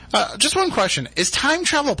 Just one question. Is time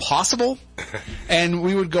travel possible? And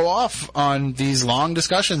we would go off on these long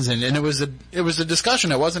discussions, and it was a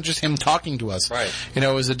discussion. It wasn't just him talking to us. Right. It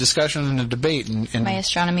was a discussion and a debate. And My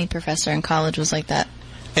astronomy professor in college was like that.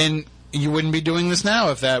 And you wouldn't be doing this now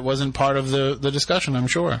if that wasn't part of the discussion, I'm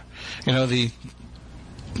sure. The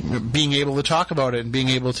being able to talk about it and being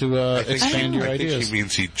able to expand your I think ideas. he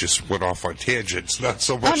means he just went off on tangents, not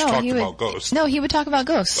so much about ghosts. No, he would talk about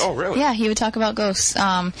ghosts. Oh, really? Yeah, he would talk about ghosts.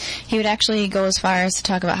 He would actually go as far as to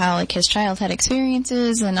talk about how like his child had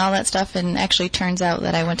experiences and all that stuff. And actually, turns out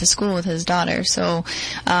that I went to school with his daughter, so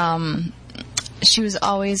she was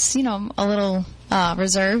always, a little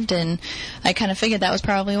reserved, and I kind of figured that was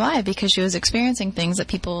probably why, because she was experiencing things that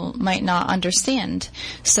people might not understand.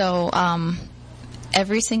 So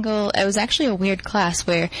it was actually a weird class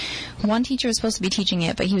where one teacher was supposed to be teaching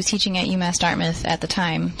it, but he was teaching at UMass Dartmouth at the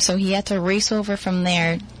time, so he had to race over from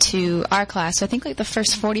there to our class. So I think like the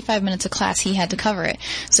first 45 minutes of class he had to cover it.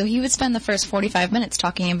 So he would spend the first 45 minutes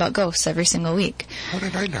talking about ghosts every single week. How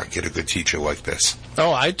did I not get a good teacher like this?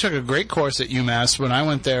 Oh, I took a great course at UMass when I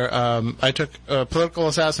went there. I took Political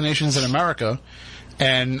Assassinations in America,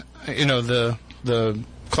 and the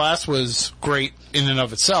class was great in and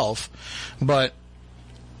of itself, but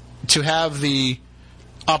to have the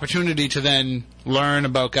opportunity to then learn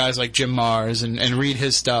about guys like Jim Marrs and read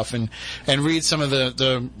his stuff and read some of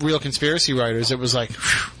the real conspiracy writers, it was like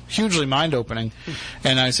hugely mind-opening.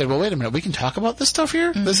 And I said, well, wait a minute, we can talk about this stuff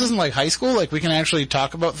here? Mm-hmm. This isn't like high school? Like, we can actually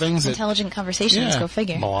talk about things Intelligent conversations, go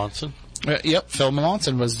figure. Melanson? Yep, Phil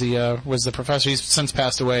Melanson was the professor. He's since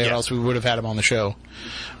passed away, or else we would have had him on the show.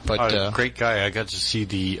 But great guy. I got to see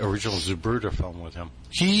the original Zapruder film with him.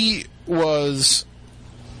 He was...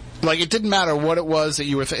 Like, it didn't matter what it was that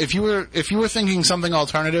you were... if you were thinking something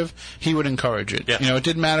alternative, he would encourage it. Yeah. It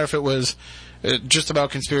didn't matter if it was just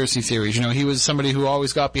about conspiracy theories. He was somebody who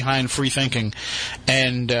always got behind free thinking.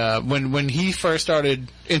 And when he first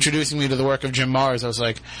started introducing me to the work of Jim Marrs, I was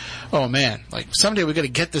like, oh, man, like, someday we got to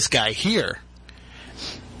get this guy here.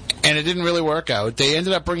 And it didn't really work out. They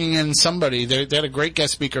ended up bringing in somebody. They had a great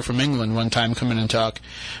guest speaker from England one time come in and talk.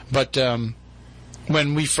 But...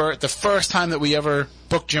 when the first time that we ever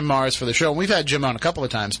booked Jim Marrs for the show, and we've had Jim on a couple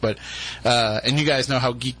of times, but and you guys know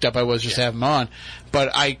how geeked up I was just to have him on,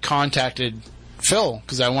 but I contacted Phil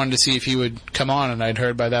because I wanted to see if he would come on, and I'd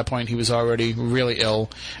heard by that point he was already really ill,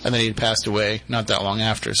 and then he'd passed away not that long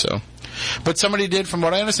after. So, but from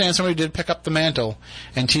what I understand, somebody did pick up the mantle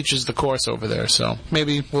and teaches the course over there. So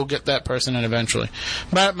maybe we'll get that person in eventually.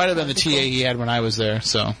 Might have been the TA he had when I was there.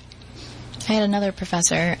 So. I had another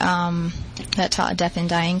professor that taught a death and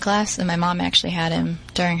dying class, and my mom actually had him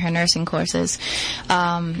during her nursing courses.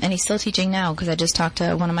 And he's still teaching now because I just talked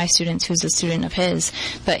to one of my students who's a student of his.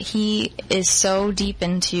 But he is so deep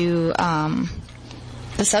into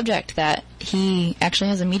the subject that he actually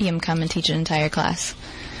has a medium come and teach an entire class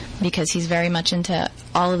because he's very much into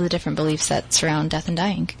all of the different beliefs that surround death and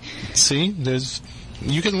dying. See,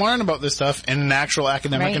 you can learn about this stuff in an actual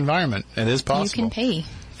academic environment. It is possible. You can pay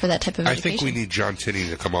for that type of education. I think we need John Tinney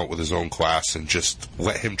to come out with his own class and just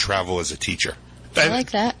let him travel as a teacher. I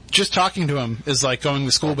like that. Just talking to him is like going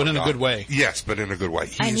to school, but in a good way. Yes, but in a good way.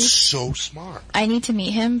 He is so smart. I need to meet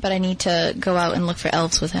him, but I need to go out and look for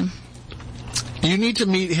elves with him. You need to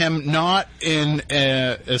meet him not in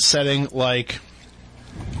a setting like...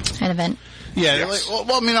 an event. Yeah, yes.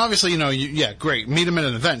 Well, I mean, obviously, great. Meet him at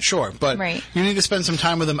an event, sure. But you need to spend some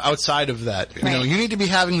time with him outside of that. You need to be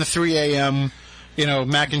having the 3 a.m.,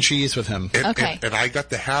 mac and cheese with him. And I got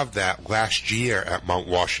to have that last year at Mount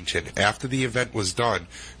Washington. After the event was done,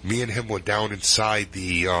 me and him were down inside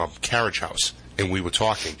the carriage house. and we were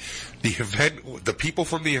talking. The people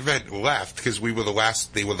from the event left because they were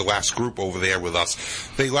the last group over there with us.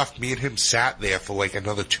 They left. Me and him sat there for like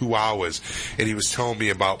another 2 hours, and he was telling me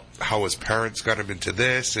about how his parents got him into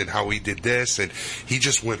this and how he did this, and he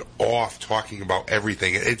just went off talking about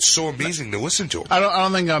everything. It's so amazing to listen to him. I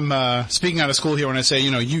don't think I'm speaking out of school here when I say,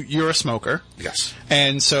 you're a smoker. Yes.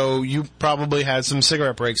 And so you probably had some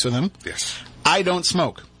cigarette breaks with him. Yes. I don't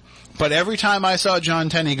smoke. But every time I saw John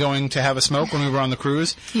Tenney going to have a smoke when we were on the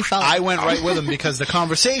cruise, I went right with him because the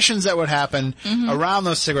conversations that would happen around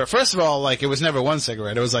those cigarettes. First of all, like, it was never one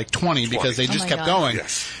cigarette. It was like 20 because they just kept going.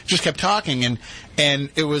 Yes. Just kept talking. And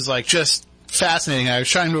it was like just fascinating. I was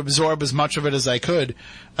trying to absorb as much of it as I could.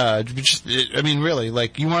 Really,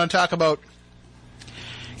 like, you want to talk about,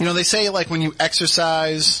 they say like when you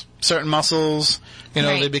exercise certain muscles,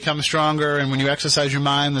 right, they become stronger, and when you exercise your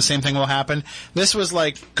mind, the same thing will happen. This was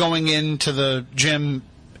like going into the gym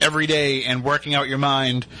every day and working out your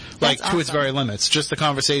mind, like, to its very limits, just the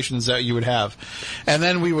conversations that you would have. And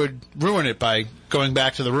then we would ruin it by going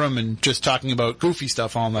back to the room and just talking about goofy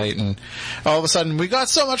stuff all night, and all of a sudden we got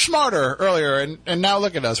so much smarter earlier, and now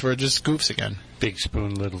look at us, we're just goofs again. Big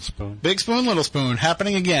spoon, little spoon. Big spoon, little spoon,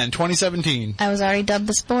 happening again, 2017. I was already dubbed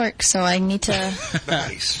the spork, so I need to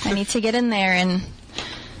Nice. I need to get in there and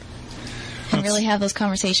really have those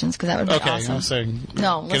conversations, because that would be awesome. I'm saying,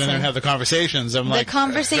 No, get in there and have the conversations. I'm like, the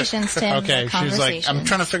conversations, Tim. okay, the she was like, I'm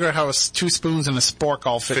trying to figure out how two spoons and a spork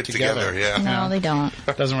all fit together. Yeah. No, they don't.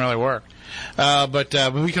 It doesn't really work. But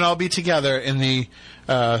we can all be together in the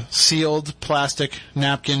sealed plastic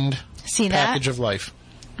napkined See that? package of life.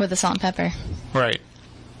 With the salt and pepper. Right.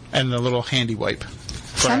 And the little handy wipe.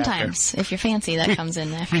 Sometimes, if you're fancy, that comes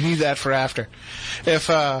in there. You need that for after. If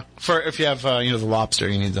you have the lobster,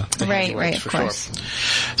 you need the handy wipes, of for course.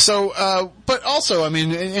 Sure. So, but also, I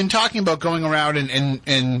mean, in talking about going around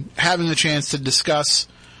and having the chance to discuss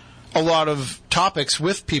a lot of topics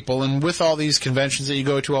with people and with all these conventions that you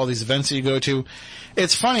go to, all these events that you go to,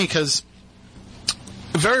 it's funny because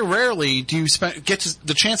very rarely do you get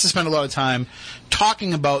the chance to spend a lot of time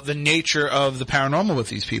talking about the nature of the paranormal with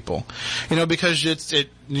these people, because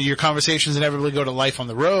your conversations inevitably go to life on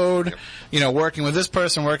the road, working with this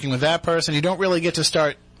person, working with that person. You don't really get to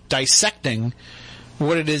start dissecting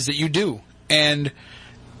what it is that you do. And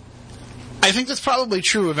I think that's probably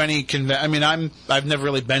true of any I've never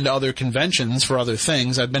really been to other conventions for other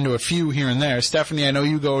things. I've been to a few here and there. Stephanie, I know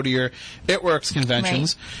you go to your It Works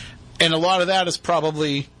conventions. Right. And a lot of that is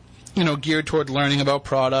probably, geared toward learning about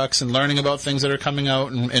products and learning about things that are coming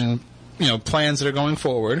out and plans that are going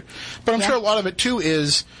forward. But I'm sure a lot of it, too,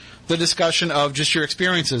 is the discussion of just your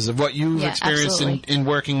experiences, of what you've experienced in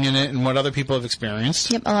working in it and what other people have experienced.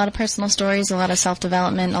 Yep, a lot of personal stories, a lot of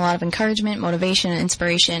self-development, a lot of encouragement, motivation,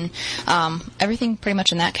 inspiration, everything pretty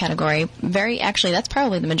much in that category. That's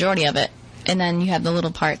probably the majority of it. And then you have the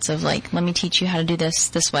little parts of, like, let me teach you how to do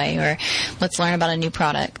this way, or let's learn about a new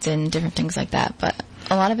product and different things like that. But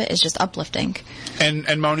a lot of it is just uplifting. And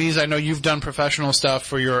Moniz, I know you've done professional stuff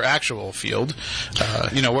for your actual field,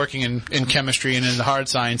 working in chemistry and in the hard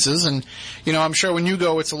sciences. And, I'm sure when you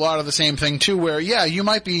go, it's a lot of the same thing, too, where, you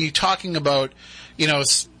might be talking about,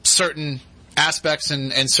 certain aspects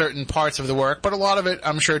and certain parts of the work, but a lot of it,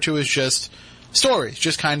 I'm sure, too, is just stories,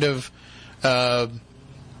 just kind of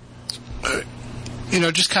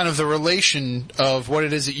just kind of the relation of what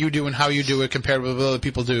it is that you do and how you do it compared with what other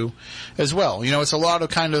people do as well. It's a lot of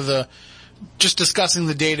kind of just discussing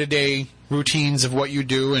the day-to-day routines of what you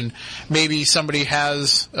do, and maybe somebody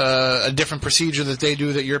has a different procedure that they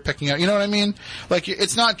do that you're picking up. You know what I mean? Like,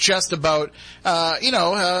 it's not just about,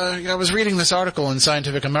 I was reading this article in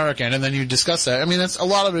Scientific American, and then you discuss that. I mean, that's a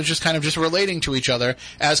lot of it is just kind of just relating to each other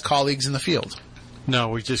as colleagues in the field. No,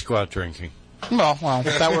 we just go out drinking. Well,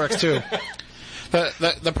 that works too.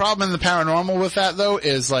 The problem in the paranormal with that, though,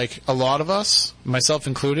 is, like, a lot of us, myself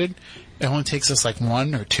included, it only takes us like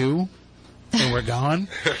 1 or 2, and we're gone.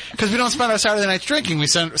 Because we don't spend our Saturday nights drinking. We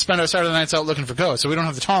spend our Saturday nights out looking for ghosts, so we don't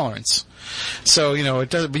have the tolerance. So, it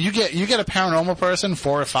does. But you get a paranormal person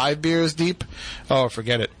 4 or 5 beers deep. Oh,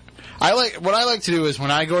 forget it. What I like to do is when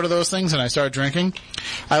I go to those things and I start drinking,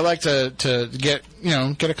 I like to get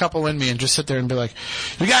a couple in me and just sit there and be like,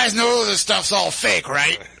 you guys know this stuff's all fake,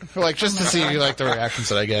 right? Like, just to see the reactions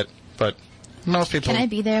that I get. But most people. Can I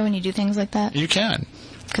be there when you do things like that? You can.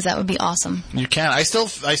 Because that would be awesome. You can. I still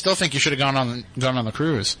think you should have gone on the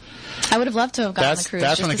cruise. I would have loved to have gone on the cruise.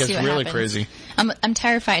 That's when it gets really crazy. I'm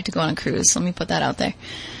terrified to go on a cruise. Let me put that out there.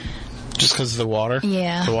 Just because of the water?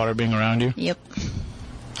 Yeah. The water being around you? Yep.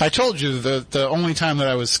 I told you the only time that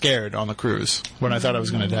I was scared on the cruise, when I thought I was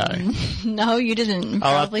going to die. No, you didn't.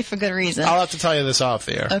 Probably for good reason. I'll have to tell you this off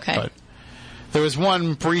the air. Okay. But There was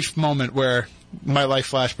one brief moment where my life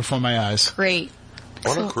flashed before my eyes. Great.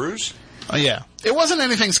 On a cruise? Yeah. It wasn't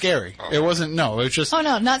anything scary. Oh. It wasn't, no, it was just... Oh,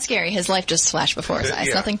 no, not scary. His life just flashed before his eyes.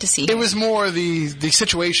 Yeah. Nothing to see. It was more the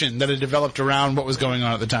situation that had developed around what was going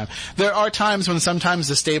on at the time. There are times when sometimes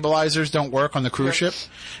the stabilizers don't work on the cruise ship,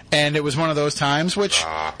 and it was one of those times, which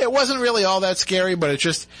it wasn't really all that scary, but it's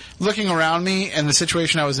just looking around me and the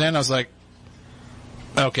situation I was in, I was like,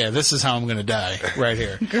 okay, this is how I'm going to die right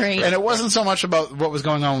here. Great. And it wasn't so much about what was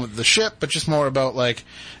going on with the ship, but just more about, like,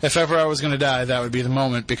 if ever I was going to die, that would be the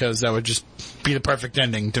moment, because that would just be the perfect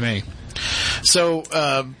ending to me. So,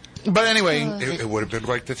 but anyway... It would have been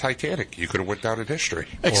like the Titanic. You could have went down in history.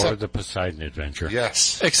 Or the Poseidon Adventure.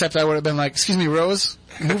 Yes. Except I would have been like, excuse me, Rose,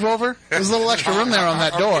 move over. There's a little extra room there on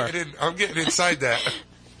that door. I'm getting inside that.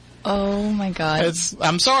 Oh, my God.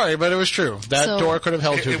 I'm sorry, but it was true. That door could have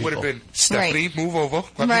held two It would have people. been, Stephanie, Right. move over.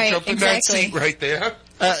 Let Right, me jump in exactly. that seat right there.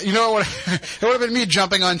 You know what? It would have been me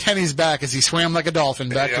jumping on Tenny's back as he swam like a dolphin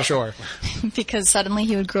back to shore. Because suddenly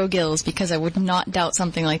he would grow gills, because I would not doubt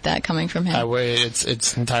something like that coming from him.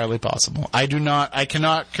 It's entirely possible. I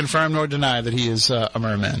cannot confirm nor deny that he is a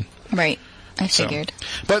merman. Right. I So- figured.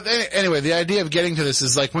 But anyway, the idea of getting to this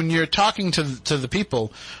is like when you're talking to the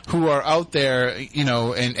people who are out there, you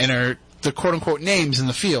know, and are the quote unquote names in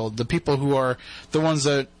the field, the people who are the ones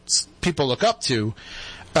that people look up to,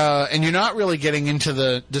 and you're not really getting into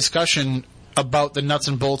the discussion about the nuts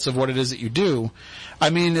and bolts of what it is that you do.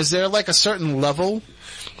 I mean, is there like a certain level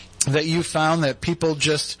that you found that people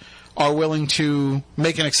just are willing to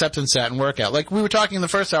make an acceptance at and work at? Like we were talking in the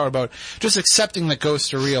first hour about just accepting that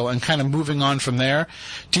ghosts are real and kind of moving on from there.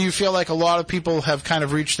 Do you feel like a lot of people have kind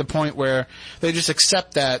of reached the point where they just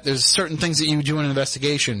accept that there's certain things that you do in an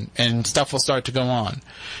investigation and stuff will start to go on?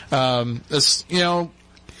 You know,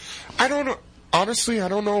 I don't know. Honestly, I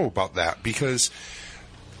don't know about that, because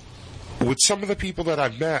with some of the people that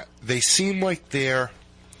I've met, they seem like they're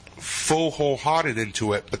full wholehearted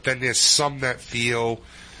into it, but then there's some that feel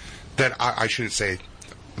that I shouldn't say.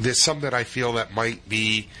 There's some that I feel that might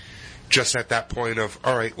be just at that point of,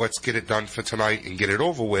 all right, let's get it done for tonight and get it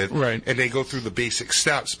over with. Right. And they go through the basic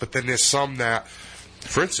steps, but then there's some that,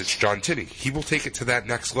 for instance, John Tinney, he will take it to that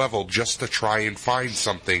next level just to try and find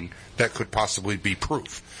something that could possibly be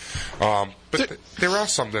proof. But there are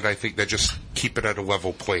some that I think that just keep it at a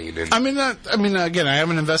level plane. And again, I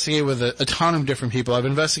haven't investigated with a ton of different people. I've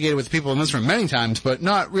investigated with people in this room many times, but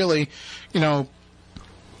not really, you know,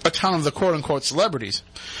 a ton of the quote-unquote celebrities.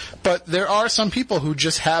 But there are some people who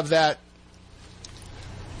just have that,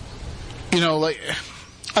 you know, like,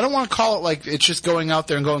 I don't want to call it like it's just going out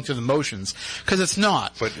there and going through the motions, because it's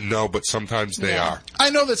not. But sometimes they are. I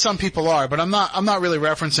know that some people are, but I'm not really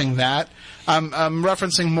referencing that. I'm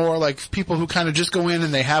referencing more like people who kind of just go in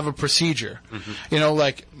and they have a procedure. Mm-hmm. You know,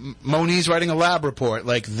 like Moni's writing a lab report.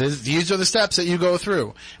 Like these are the steps that you go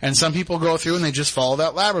through. And some people go through and they just follow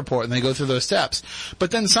that lab report and they go through those steps.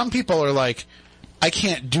 But then some people are like, I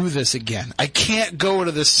can't do this again. I can't go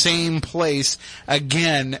to the same place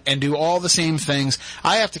again and do all the same things.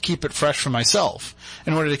 I have to keep it fresh for myself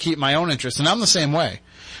in order to keep my own interest. And I'm the same way.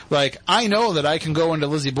 Like, I know that I can go into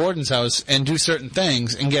Lizzie Borden's house and do certain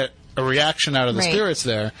things and get a reaction out of the spirits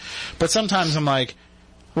there. But sometimes I'm like,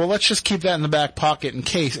 well, let's just keep that in the back pocket in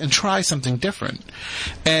case and try something different.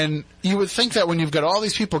 And you would think that when you've got all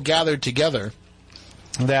these people gathered together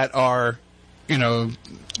that are, you know,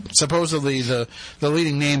 supposedly the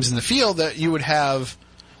leading names in the field, that you would have,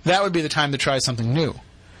 that would be the time to try something new.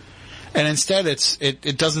 And instead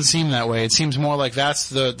it doesn't seem that way. It seems more like that's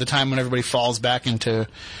the time when everybody falls back into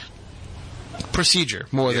procedure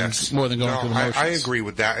more than going through the motions. I agree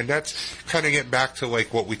with that, and that's kind of getting back to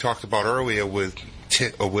like what we talked about earlier with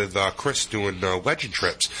Chris doing legend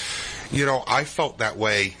trips. You know, I felt that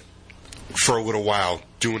way for a little while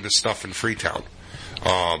doing the stuff in Freetown.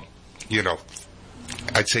 You know,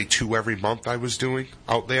 I'd say 2 every month I was doing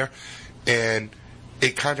out there, and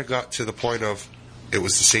it kind of got to the point of it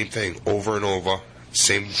was the same thing over and over,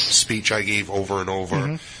 same speech I gave over and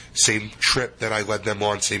over, same trip that I led them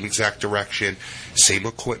on, same exact direction, same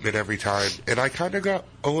equipment every time, and I kind of got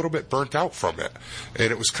a little bit burnt out from it,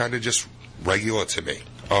 and it was kind of just regular to me.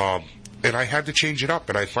 And I had to change it up,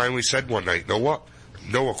 and I finally said one night, you know what?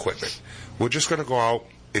 No equipment. We're just going to go out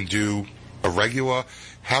and do a regular,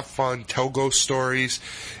 have fun, tell ghost stories,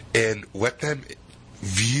 and let them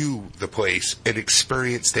view the place and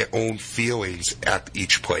experience their own feelings at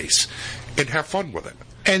each place and have fun with it.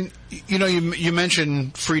 And, you know, you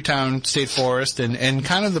mentioned Freetown State Forest and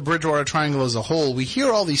kind of the Bridgewater Triangle as a whole. We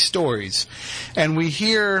hear all these stories, and we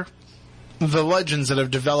hear the legends that have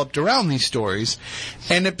developed around these stories,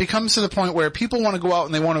 and it becomes to the point where people want to go out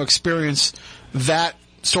and they want to experience that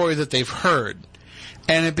story that they've heard.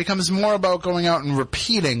 And it becomes more about going out and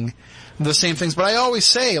repeating the same things. But I always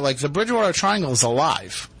say, like, the Bridgewater Triangle is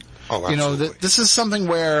alive. Oh, you know, absolutely. this is something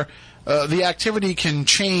where the activity can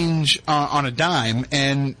change on a dime,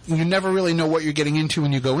 and you never really know what you're getting into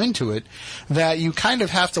when you go into it, that you kind of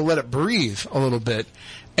have to let it breathe a little bit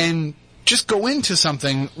and just go into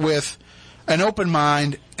something with an open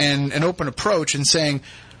mind and an open approach and saying,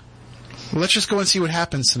 let's just go and see what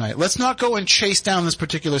happens tonight. Let's not go and chase down this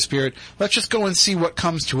particular spirit. Let's just go and see what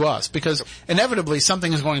comes to us, because inevitably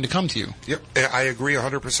something is going to come to you. Yep, I agree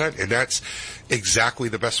 100%, and that's exactly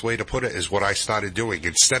the best way to put it, is what I started doing.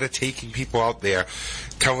 Instead of taking people out there,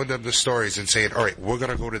 telling them the stories and saying, all right, we're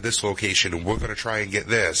going to go to this location and we're going to try and get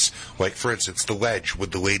this. Like, for instance, the ledge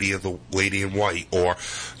with the lady in white, or,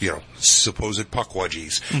 you know, supposed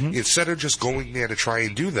Pukwudgies. Mm-hmm. Instead of just going there to try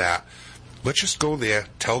and do that, let's just go there,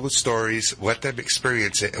 tell the stories, let them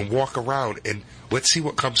experience it, and walk around, and let's see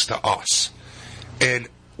what comes to us. And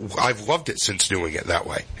I've loved it since doing it that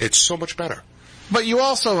way. It's so much better. But you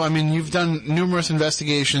also, I mean, you've done numerous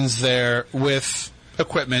investigations there with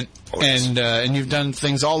equipment, and you've done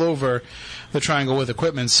things all over the Triangle with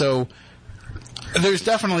equipment. So there's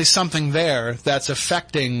definitely something there that's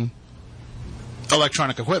affecting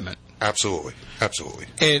electronic equipment. Absolutely, absolutely.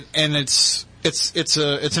 And it's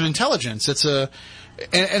an intelligence.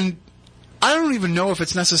 And I don't even know if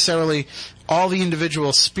it's necessarily all the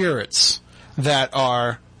individual spirits that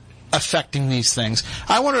are affecting these things.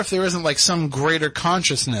 I wonder if there isn't like some greater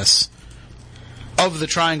consciousness of the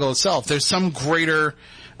Triangle itself. There's some greater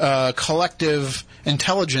collective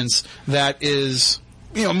intelligence that is,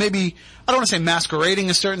 you know, maybe, I don't want to say masquerading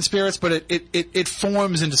as certain spirits, but it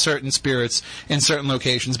forms into certain spirits in certain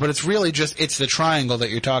locations. But it's really just, it's the Triangle that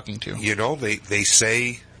you're talking to. You know, they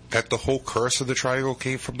say that the whole curse of the Triangle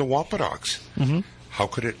came from the Wampanoags. Mm-hmm. How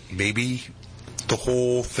could it, maybe the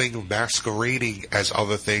whole thing of masquerading as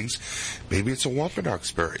other things, maybe it's a Wampanoag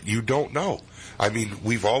spirit. You don't know. I mean,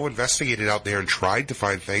 we've all investigated out there and tried to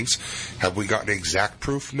find things. Have we gotten exact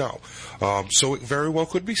proof? No. So it very well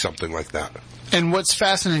could be something like that. And what's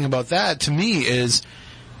fascinating about that, to me, is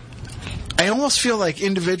I almost feel like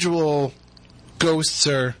individual ghosts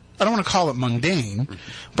are, I don't want to call it mundane,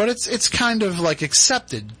 but it's kind of like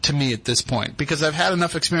accepted to me at this point, because I've had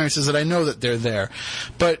enough experiences that I know that they're there.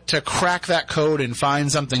 But to crack that code and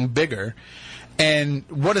find something bigger, and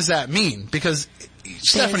what does that mean? Because,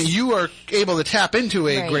 Stephanie, you are able to tap into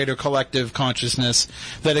a greater collective consciousness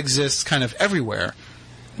that exists kind of everywhere.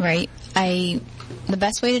 Right. The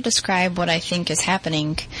best way to describe what I think is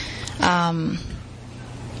happening, from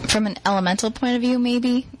an elemental point of view,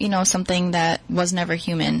 maybe, you know, something that was never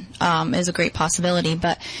human, is a great possibility.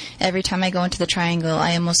 But every time I go into the Triangle,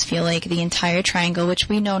 I almost feel like the entire Triangle, which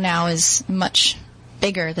we know now is much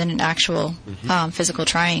bigger than an actual physical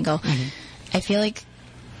triangle, I feel like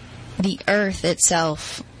the Earth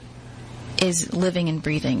itself is living and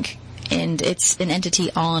breathing, and it's an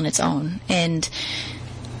entity all on its own. And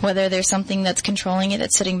whether there's something that's controlling it,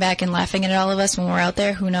 that's sitting back and laughing at all of us when we're out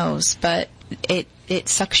there, who knows? But it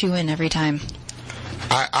sucks you in every time.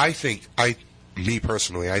 I think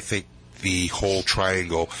the whole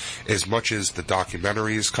Triangle, as much as the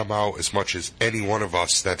documentary has come out, as much as any one of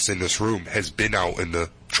us that's in this room has been out in the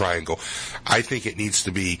Triangle, I think it needs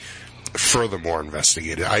to be furthermore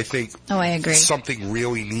investigated. I think I agree. Something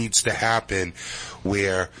really needs to happen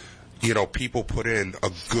where, you know, people put in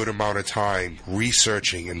a good amount of time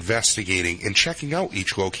researching, investigating, and checking out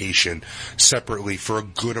each location separately for a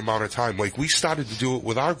good amount of time. Like, we started to do it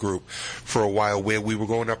with our group for a while, where we were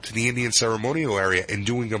going up to the Indian ceremonial area and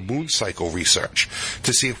doing a moon cycle research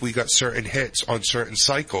to see if we got certain hits on certain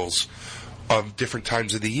cycles of different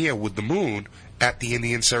times of the year with the moon at the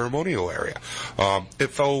Indian ceremonial area. It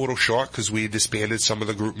fell a little short because we had disbanded some of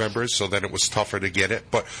the group members, so then it was tougher to get it.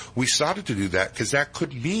 But we started to do that because that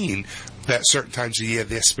could mean that certain times of the year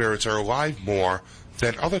their spirits are alive more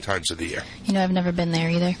than other times of the year. You know, I've never been there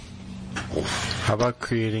either. How about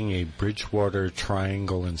creating a Bridgewater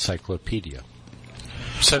Triangle encyclopedia?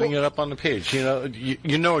 Setting it up on the page. You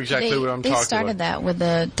know exactly what I'm talking about. They started that with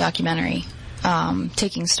the documentary,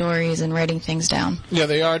 taking stories and writing things down. Yeah,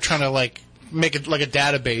 they are trying to, like, make it like a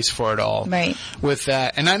database for it all. Right. With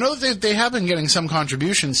that. And I know that they have been getting some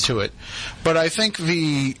contributions to it, but I think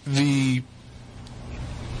because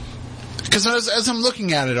as I'm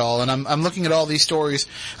looking at it all, and I'm looking at all these stories,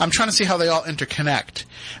 I'm trying to see how they all interconnect,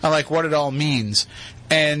 and like what it all means.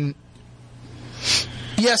 And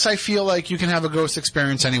yes, I feel like you can have a ghost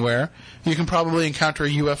experience anywhere. You can probably encounter a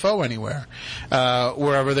UFO anywhere.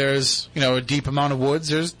 Wherever there's, you know, a deep amount of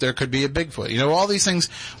woods, there could be a Bigfoot. You know, all these things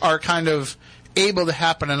are kind of able to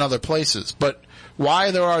happen in other places. But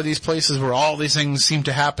why there are these places where all these things seem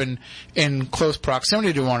to happen in close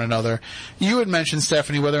proximity to one another, you had mentioned,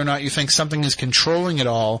 Stephanie, whether or not you think something is controlling it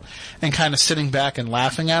all and kind of sitting back and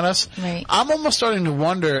laughing at us. Right. I'm almost starting to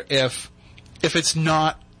wonder if it's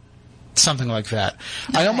not something like that.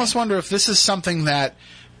 I almost wonder if this is something that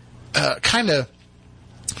kind of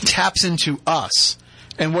taps into us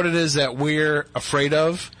and what it is that we're afraid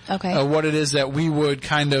of, what it is that we would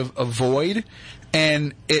kind of avoid,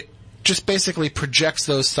 and it just basically projects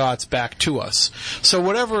those thoughts back to us. So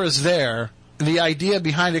whatever is there, the idea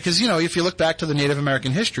behind it, because, if you look back to the Native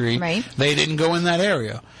American history, right, they didn't go in that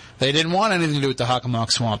area. They didn't want anything to do with the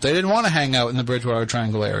Hockomock Swamp. They didn't want to hang out in the Bridgewater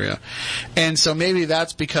Triangle area. And so maybe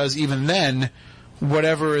that's because even then,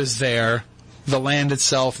 whatever is there, the land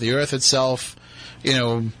itself, the earth itself,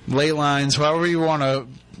 ley lines, whatever you want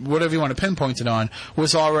to pinpoint it on,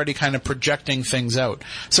 was already kind of projecting things out.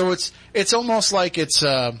 So it's almost like it's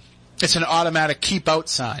an automatic keep out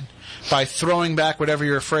sign by throwing back whatever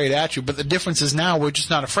you're afraid at you. But the difference is now we're just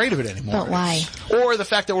not afraid of it anymore. But why? Or the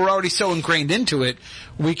fact that we're already so ingrained into it,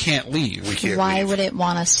 we can't leave. Why would it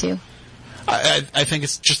want us to? I think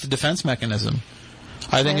it's just a defense mechanism.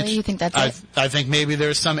 Really? You think that's it? I think maybe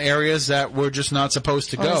there's some areas that we're just not supposed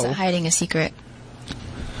to go. Or is it hiding a secret?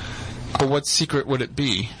 But what secret would it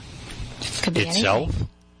be? Could be itself? anything.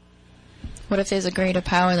 What if there's a greater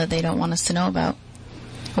power that they don't want us to know about?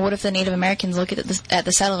 Or what if the Native Americans look at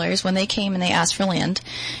the settlers when they came and they asked for land,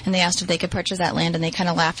 and they asked if they could purchase that land, and they kind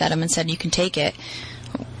of laughed at them and said, you can take it.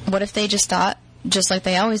 What if they just thought, just like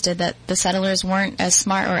they always did, that the settlers weren't as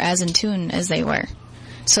smart or as in tune as they were?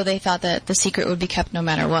 So they thought that the secret would be kept no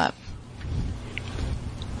matter what.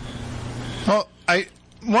 Well,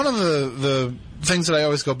 one of the things that I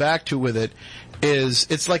always go back to with it is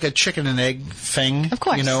it's like a chicken and egg thing. Of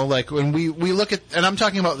course. Like when we look at, and I'm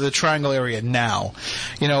talking about the Triangle area now,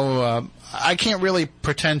 I can't really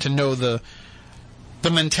pretend to know the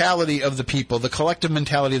mentality of the people, the collective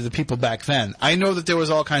mentality of the people back then. I know that there was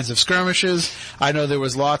all kinds of skirmishes. I know there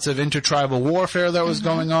was lots of intertribal warfare that was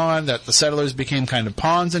going on, that the settlers became kind of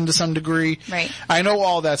pawns into some degree. Right. I know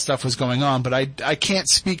all that stuff was going on, but I can't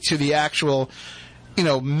speak to the actual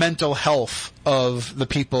mental health of the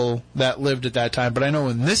people that lived at that time. But I know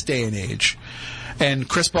in this day and age, and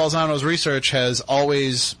Chris Balzano's research has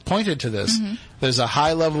always pointed to this, there's a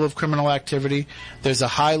high level of criminal activity, there's a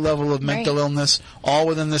high level of mental illness, all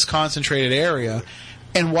within this concentrated area.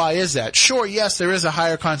 And why is that? Sure, yes, there is a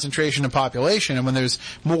higher concentration of population, and when there's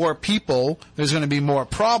more people, there's going to be more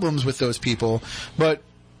problems with those people, but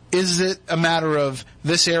is it a matter of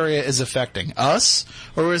this area is affecting us,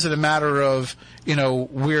 or is it a matter of,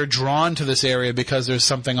 we're drawn to this area because there's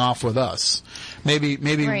something off with us? Maybe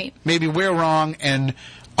we're wrong, and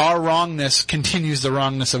our wrongness continues the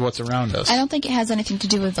wrongness of what's around us. I don't think it has anything to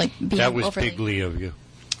do with being that was overly... bigly of you.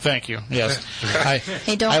 Thank you. Yes,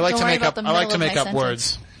 hey, don't I like don't to worry make about up. the I like to middle make of up my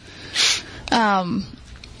words. Now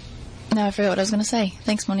I forgot what I was going to say.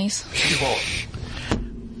 Thanks, Moniz.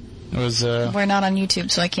 It was. We're not on YouTube,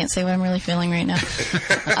 so I can't say what I'm really feeling right now.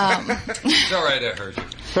 It's all right, I heard you.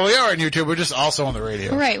 Well, we are on YouTube. We're just also on the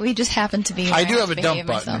radio. Right, we just happen to be. I do have a dump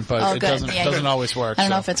button, but it doesn't always work. I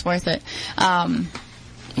don't know if it's worth it.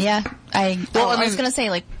 Yeah, I was going to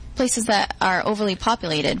say, places that are overly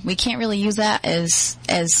populated, we can't really use that as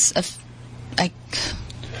I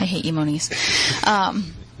hate you, Moniz.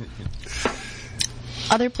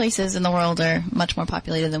 Other places in the world are much more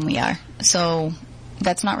populated than we are, so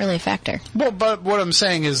that's not really a factor. Well, but what I'm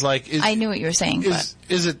saying is I knew what you were saying.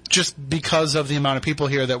 Is it just because of the amount of people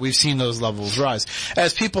here that we've seen those levels rise?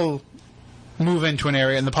 As people move into an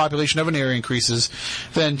area and the population of an area increases,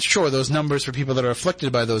 then sure, those numbers for people that are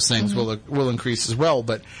afflicted by those things will increase as well.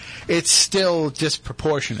 But it's still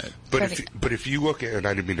disproportionate. But if you look at, and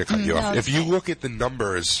I didn't mean to cut you off, if you look at the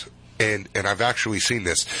numbers, and I've actually seen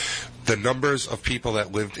this, the numbers of people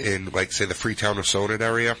that lived in, say, the Freetown or Soden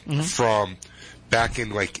area from back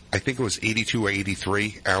in, I think it was 82 or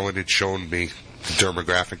 83, Alan had shown me the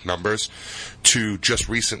demographic numbers, to just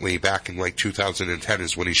recently, back in 2010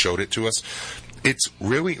 is when he showed it to us. It's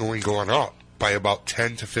really only gone up by about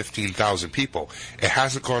 10 to 15,000 people. It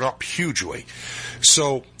hasn't gone up hugely.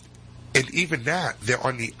 So, and even that, they're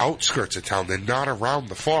on the outskirts of town. They're not around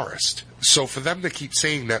the forest. So for them to keep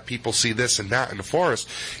saying that people see this and that in the forest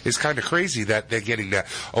is kind of crazy that they're getting that.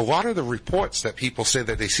 A lot of the reports that people say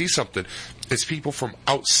that they see something, it's people from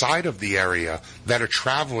outside of the area that are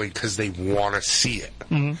traveling because they want to see it.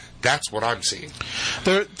 Mm-hmm. That's what I'm seeing.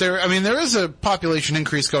 There is a population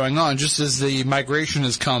increase going on, just as the migration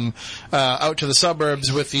has come out to the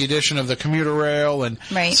suburbs with the addition of the commuter rail, and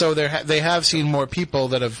right. So they have seen more people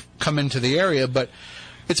that have come into the area, but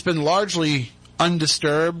it's been largely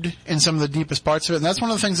undisturbed in some of the deepest parts of it. And that's one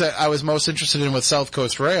of the things that I was most interested in with South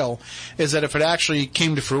Coast Rail, is that if it actually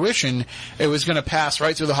came to fruition, it was going to pass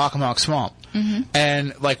right through the Hockomock Swamp. Mm-hmm.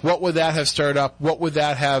 And, like, what would that have stirred up? What would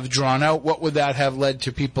that have drawn out? What would that have led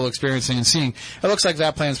to people experiencing and seeing? It looks like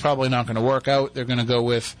that plan's probably not going to work out. They're going to go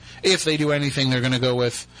with, if they do anything, they're going to go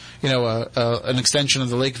with, an extension of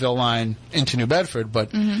the Lakeville line into New Bedford.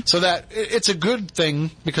 But, so that, it's a good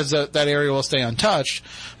thing because that area will stay untouched.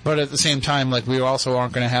 But at the same time, like, we also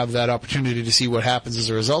aren't going to have that opportunity to see what happens as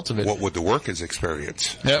a result of it. What would the workers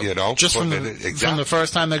experience? Yep. Just from the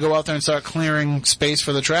first time they go out there and start clearing space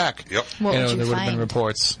for the track. Yep. There would have been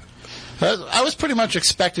reports. I was pretty much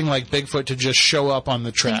expecting, like, Bigfoot to just show up on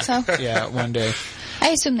the track. Think so? Yeah, one day. I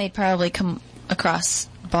assume they'd probably come across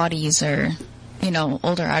bodies or,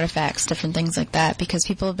 older artifacts, different things like that, because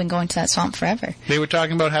people have been going to that swamp forever. They were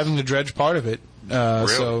talking about having to dredge part of it.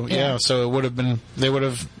 Really? So it would have been, they would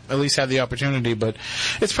have at least had the opportunity, but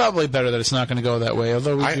it's probably better that it's not going to go that way.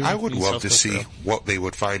 Although I would love to see what they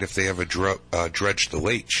would find if they ever dredged the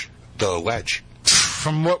ledge.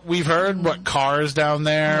 From what we've heard, cars down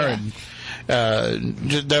there, and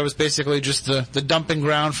that was basically just the dumping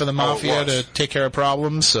ground for the mafia to take care of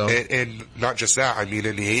problems. So, and not just that. I mean,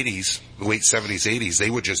 in the 80s, late 70s, 80s, they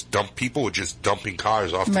would just people were just dumping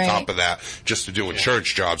cars off the top of that just to do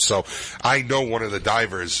insurance jobs. So I know one of the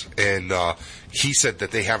divers, and he said that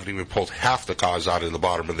they haven't even pulled half the cars out of the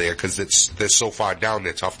bottom of there because they're so far down,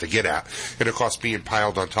 they're tough to get at, and of course being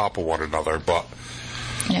piled on top of one another. But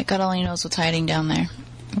yeah, God only knows what's hiding down there.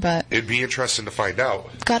 But it'd be interesting to find out.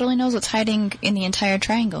 God only knows what's hiding in the entire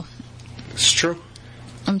triangle. It's true.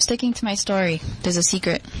 I'm sticking to my story. There's a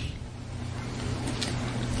secret.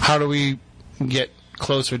 How do we get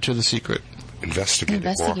closer to the secret? Investigate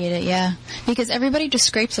it, yeah. Because everybody just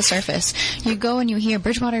scrapes the surface. You go and you hear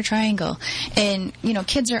Bridgewater Triangle, and,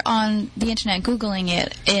 kids are on the internet Googling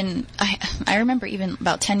it, and I remember even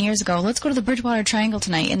about 10 years ago, let's go to the Bridgewater Triangle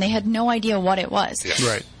tonight, and they had no idea what it was. Yes.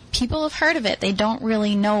 Right. People have heard of it. They don't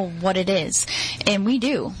really know what it is. And we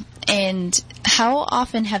do. And how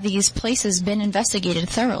often have these places been investigated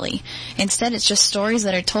thoroughly? Instead, it's just stories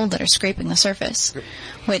that are told that are scraping the surface,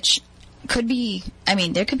 which could be,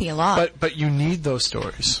 there could be a lot. But you need those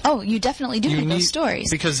stories. Oh, you definitely do need those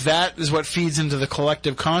stories. Because that is what feeds into the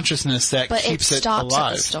collective consciousness that keeps it alive. But it stops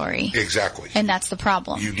at the story. Exactly. And that's the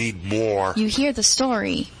problem. You need more. You hear the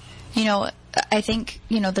story. I think,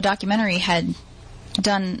 the documentary had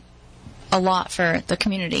done a lot for the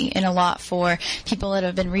community and a lot for people that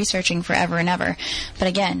have been researching forever and ever. But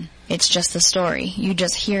again, it's just the story. You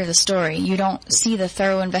just hear the story. You don't see the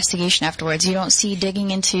thorough investigation afterwards. You don't see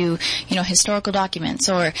digging into, historical documents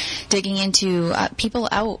or digging into people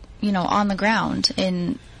out, on the ground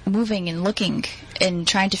and moving and looking and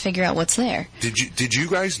trying to figure out what's there. Did you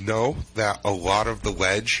guys know that a lot of the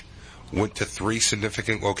ledge went to 3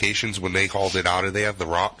 significant locations when they hauled it out of there, the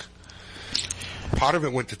rock? Part of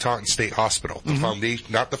it went to Taunton State Hospital, the foundation,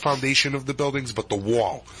 not the foundation of the buildings, but the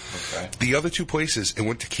wall. Okay. The other 2 places, it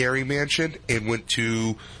went to Carey Mansion and went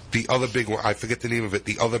to the other big one. I forget the name of it.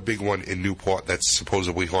 The other big one in Newport that's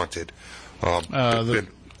supposedly haunted.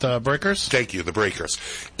 The Breakers? Thank you, the Breakers.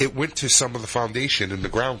 It went to some of the foundation in the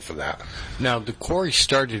ground for that. Now, the quarry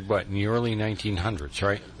started, in the early 1900s,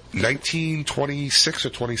 right? 1926 or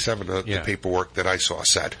 27, the paperwork that I saw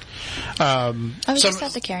said. I was just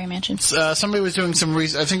at the Carey Mansion. Somebody was doing some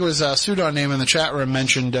research. I think it was Sudan name in the chat room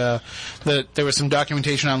mentioned that there was some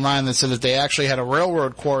documentation online that said that they actually had a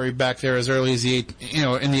railroad quarry back there as early as in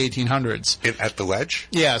the 1800s. At the ledge?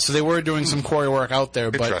 Yeah, so they were doing some quarry work out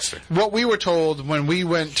there. But interesting. What we were told when we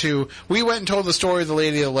went and told the story of the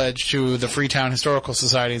Lady of the Ledge to the Freetown Historical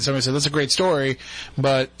Society, and somebody said, that's a great story,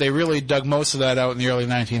 but they really dug most of that out in the early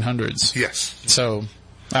 1900s. Yes. So,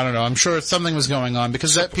 I don't know. I'm sure something was going on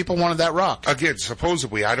because people wanted that rock. Again,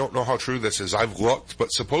 supposedly, I don't know how true this is. I've looked,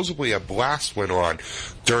 but supposedly a blast went on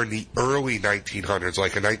during the early 1900s,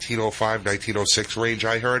 like a 1905, 1906 range,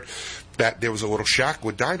 I heard, that there was a little shack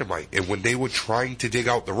with dynamite. And when they were trying to dig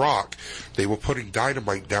out the rock, they were putting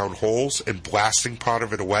dynamite down holes and blasting part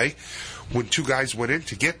of it away. When 2 guys went in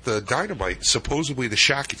to get the dynamite, supposedly the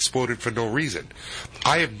shack exploded for no reason.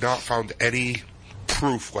 I have not found any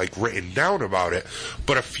proof like written down about it,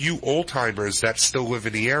 but a few old timers that still live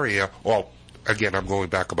in the area, well, again, I'm going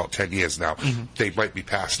back about 10 years now. Mm-hmm. They might be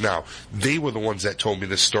past now. They were the ones that told me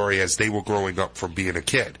this story as they were growing up from being a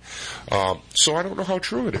kid. So I don't know how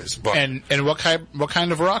true it is. But and what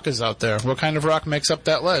kind of rock is out there? What kind of rock makes up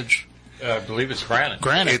that ledge? I believe it's granite.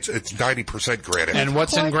 Granite. It's 90% granite. And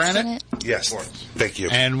what's in granite? Yes. Quartz. Thank you.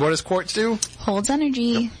 And what does quartz do? Holds energy.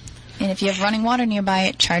 Yep. And if you have running water nearby,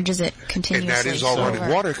 it charges it continuously. And that is all running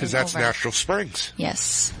water because that's natural springs.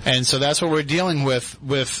 Yes. And so that's what we're dealing with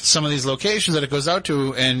some of these locations that it goes out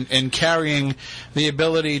to and carrying the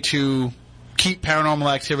ability to keep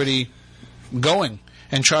paranormal activity going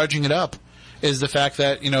and charging it up is the fact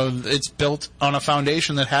that, it's built on a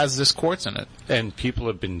foundation that has this quartz in it. And people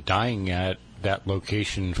have been dying at that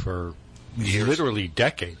location for years. Literally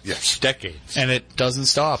decades. Yes. Decades. And it doesn't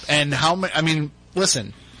stop. And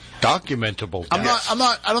listen, documentable.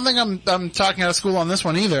 I don't think I'm talking out of school on this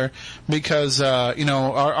one either, because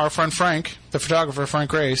our friend Frank, the photographer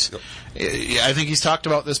Frank Grace, yep. I think he's talked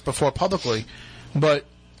about this before publicly, but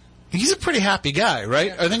he's a pretty happy guy,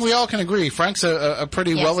 right? I think we all can agree Frank's a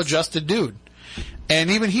pretty well-adjusted dude.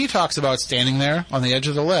 And even he talks about standing there on the edge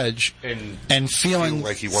of the ledge and feeling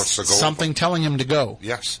like he wants to go something telling him to go.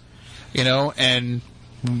 Yes. And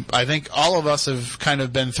I think all of us have kind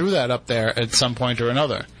of been through that up there at some point or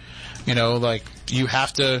another. You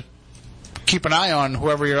have to keep an eye on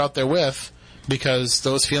whoever you're out there with, because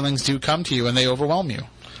those feelings do come to you and they overwhelm you.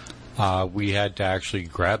 We had to actually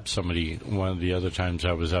grab somebody one of the other times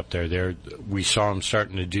I was up there. We saw him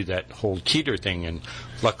starting to do that whole teeter thing, and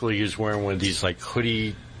luckily he was wearing one of these like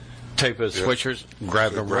hoodie type of switchers.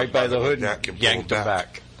 Grabbed him right by the hood and yanked him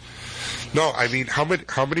back. No, I mean, how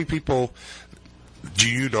many people do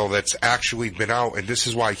you know that's actually been out? And this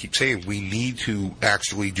is why I keep saying we need to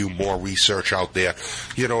actually do more research out there,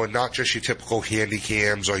 and not just your typical handy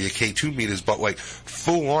cams or your K2 meters, but like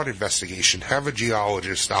full-on investigation. Have a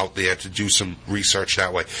geologist out there to do some research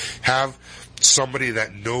that way. Have somebody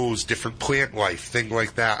that knows different plant life, thing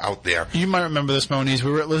like that out there. You might remember this, Moniz.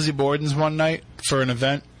 We were at Lizzie Borden's one night for an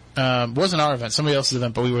event. It wasn't our event, somebody else's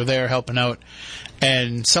event, but we were there helping out.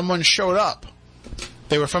 And someone showed up.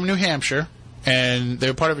 They were from New Hampshire, and they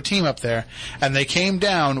were part of a team up there, and they came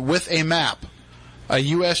down with a map, a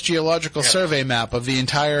U.S. Geological Survey map of the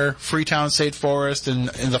entire Freetown State Forest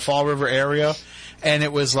and in the Fall River area, and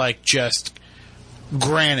it was like just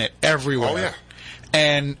granite everywhere. Oh, yeah.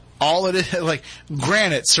 And all it is, like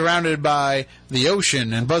granite surrounded by the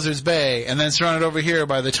ocean and Buzzards Bay, and then surrounded over here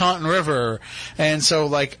by the Taunton River. And so,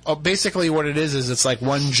 basically what it is it's like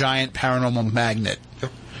one giant paranormal magnet.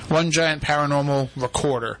 Yep. One giant paranormal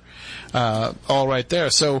recorder. All right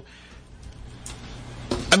there. So,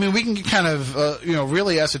 I mean, we can get kind of,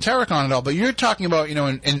 really esoteric on it all, but you're talking about,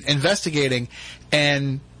 investigating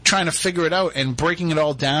and trying to figure it out and breaking it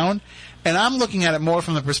all down. And I'm looking at it more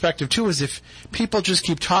from the perspective, too, as if people just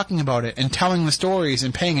keep talking about it and telling the stories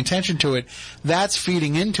and paying attention to it, that's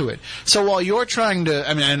feeding into it. So while you're trying to,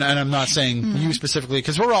 and I'm not saying you specifically,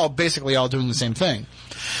 because we're all basically all doing the same thing,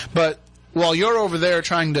 but while you're over there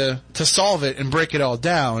trying to solve it and break it all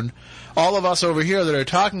down, all of us over here that are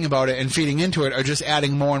talking about it and feeding into it are just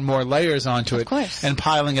adding more and more layers onto it and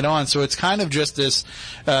piling it on. So it's kind of just this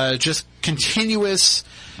just continuous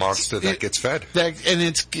monster that gets fed.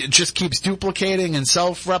 It just keeps duplicating and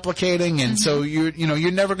self-replicating. And so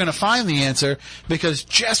you're never going to find the answer, because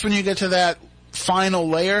just when you get to that final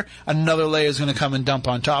layer, another layer is going to come and dump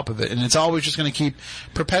on top of it, and it's always just going to keep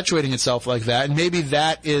perpetuating itself like that. And maybe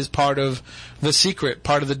that is part of the secret,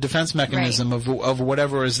 part of the defense mechanism of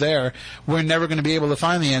whatever is there. We're never going to be able to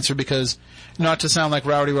find the answer, because, not to sound like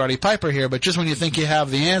Rowdy Piper here, but just when you think you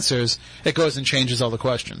have the answers, it goes and changes all the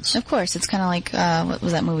questions. Of course, it's kind of like what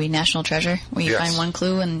was that movie, National Treasure, where you find one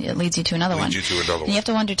clue and it leads you to another one. And you have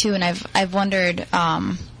to wonder too, and I've wondered.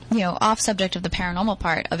 Off subject of the paranormal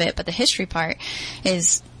part of it, but the history part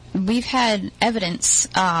is we've had evidence,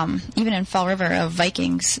 even in Fall River, of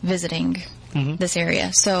Vikings visiting this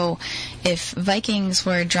area. So if Vikings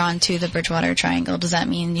were drawn to the Bridgewater Triangle, does that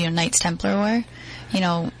mean, Knights Templar were?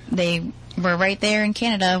 They were right there in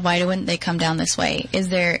Canada. Why wouldn't they come down this way? Is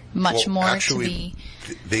there much more to be?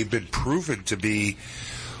 They've been proven to be.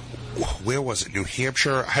 Where was it? New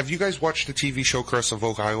Hampshire? Have you guys watched the TV show Curse of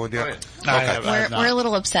Oak Island yet? We're a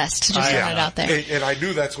little obsessed, just throwing it out there. And I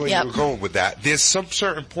knew that's where you were going with that. There's some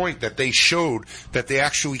certain point that they showed that they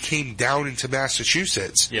actually came down into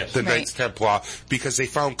Massachusetts, the Knights Templar, because they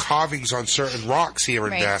found carvings on certain rocks here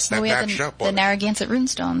in Mass that matched up on the Narragansett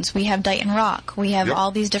runestones. We have Dighton Rock. We have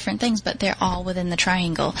all these different things, but they're all within the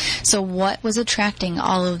triangle. So what was attracting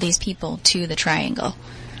all of these people to the triangle?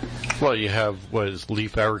 Well, you have, what is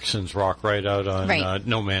Leif Erikson's rock right out on Right.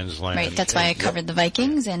 No Man's Land. Right, that's why I covered the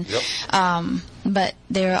Vikings, and Yep. but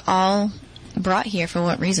they're all brought here for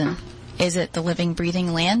what reason? Is it the living,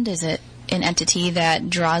 breathing land? Is it an entity that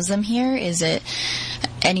draws them here? Is it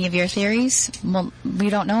any of your theories? Well, we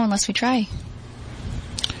don't know unless we try.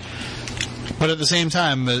 But at the same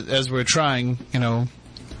time, as we're trying,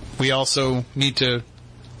 we also need to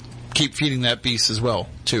keep feeding that beast as well,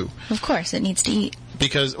 too. Of course, it needs to eat.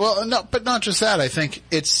 Because, well, no, but not just that. I think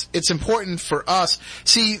it's important for us.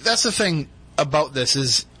 See, that's the thing about this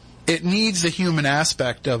is it needs the human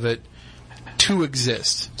aspect of it to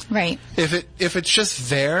exist. Right. If it's just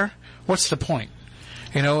there, what's the point?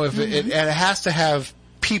 If and it has to have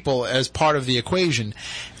people as part of the equation.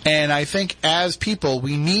 And I think as people,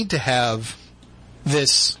 we need to have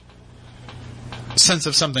this sense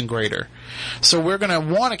of something greater. So we're going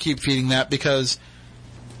to want to keep feeding that because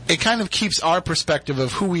it kind of keeps our perspective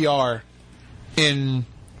of who we are in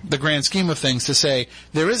the grand scheme of things to say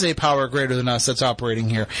there is a power greater than us that's operating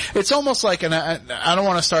here. It's almost like, and I don't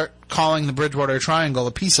want to start calling the Bridgewater Triangle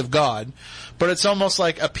a piece of God, but it's almost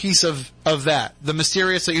like a piece of that, the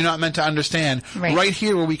mysterious that you're not meant to understand, right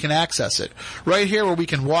here where we can access it, right here where we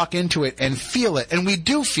can walk into it and feel it, and we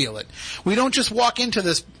do feel it. We don't just walk into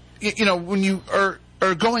this, when you are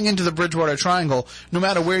going into the Bridgewater Triangle, no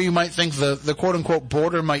matter where you might think the quote-unquote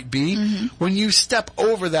border might be, when you step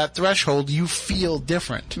over that threshold, you feel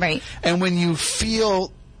different. Right. And when you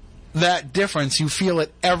feel that difference, you feel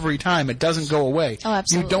it every time. It doesn't go away. Oh,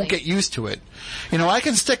 absolutely. You don't get used to it. I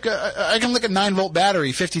can I can lick a 9-volt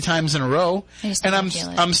battery 50 times in a row, and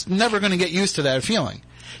I'm never going to get used to that feeling.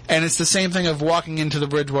 And it's the same thing of walking into the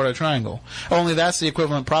Bridgewater Triangle. Only that's the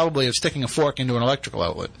equivalent probably of sticking a fork into an electrical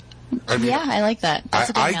outlet. I like that.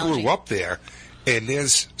 That's a good I analogy. grew up there, and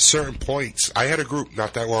there's certain points. I had a group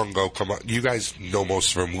not that long ago come up. You guys know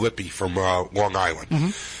most of them, Lippy from Long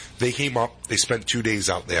Island. They came up. They spent 2 days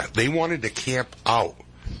out there. They wanted to camp out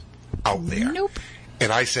there. Nope.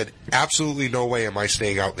 And I said, absolutely no way am I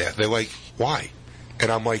staying out there. They're like, why?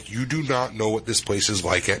 And I'm like, you do not know what this place is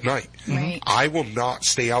like at night. Right. I will not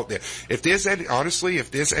stay out there. If there's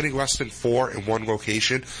any less than 4 in one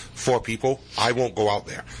location, 4 people, I won't go out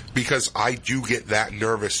there because I do get that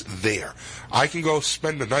nervous there. I can go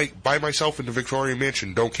spend the night by myself in the Victoria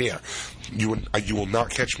Mansion, don't care. You will not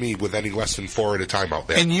catch me with any less than 4 at a time out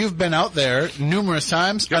there. And you've been out there numerous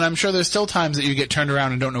times, and I'm sure there's still times that you get turned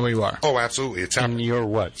around and don't know where you are. Oh, absolutely. It's happening. And you're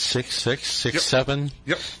what, 6'6", 6'7"?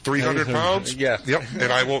 Yep, 300 pounds. Yeah. Yep,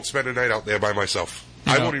 and I won't spend a night out there by myself.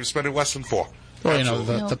 I won't even spend it less than 4. Well,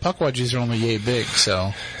 the Puckwudgies are only yay big,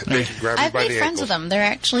 so They can grab me I've by made the friends ankle. with them. They're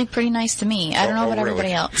actually pretty nice to me. I don't know about really?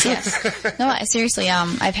 everybody else. Yes. No, seriously,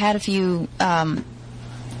 I've had a few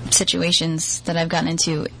situations that I've gotten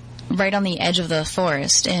into right on the edge of the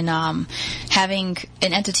forest, and having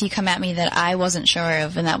an entity come at me that I wasn't sure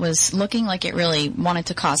of, and that was looking like it really wanted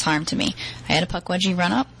to cause harm to me. I had a Puckwudgie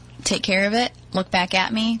run up, take care of it, look back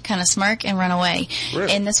at me, kind of smirk, and run away.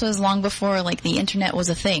 Really? And this was long before, the internet was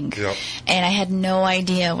a thing. Yep. And I had no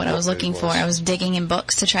idea what I was What it looking for. was. I was digging in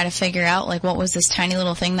books to try to figure out, what was this tiny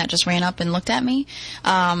little thing that just ran up and looked at me.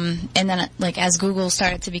 And then, as Google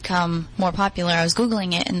started to become more popular, I was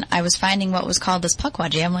Googling it, and I was finding what was called this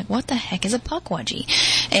Puckwudgie. I'm like, what the heck is a Puckwudgie?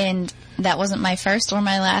 And that wasn't my first or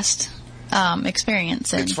my last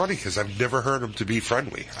experience. And It's funny because I've never heard them to be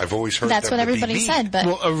friendly. I've always heard that's them what to be everybody mean. said, but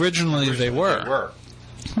well, originally they were.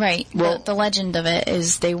 right. Well- the legend of it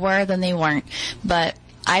is they were, then they weren't. But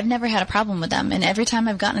I've never had a problem with them, and every time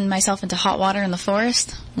I've gotten myself into hot water in the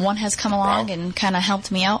forest, one has come along and kind of helped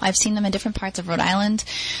me out. I've seen them in different parts of Rhode Island.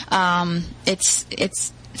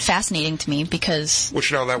 It's fascinating to me because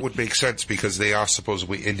Which now that would make sense because they are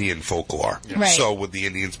supposedly Indian folklore. Right. So with the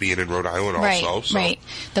Indians being in Rhode Island right, also. So. right.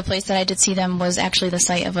 The place that I did see them was actually the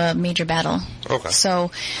site of a major battle. Okay.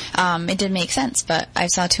 So it did make sense, but I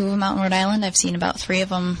saw 2 of them out in Rhode Island. I've seen about 3 of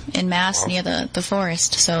them in Mass near the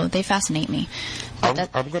forest, so they fascinate me.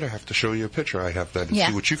 But I'm going to have to show you a picture I have then and Yeah.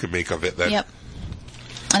 see what you can make of it then. Yep.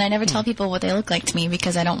 And I never tell people what they look like to me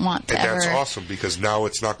because I don't want to And ever... that's awesome because now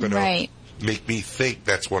it's not going Right. to make me think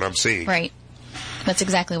that's what I'm seeing. Right. That's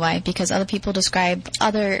exactly why, because other people describe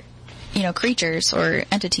other, creatures or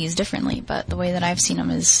entities differently, but the way that I've seen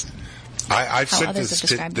them is... I've how sent others have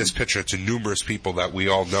described this them. picture to numerous people that we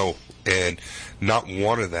all know, and not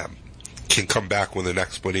one of them can come back with an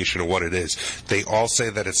explanation of what it is. They all say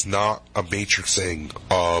that it's not a matrixing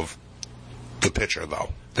of the picture,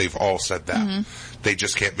 though. They've all said that. Mm-hmm. They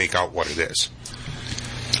just can't make out what it is.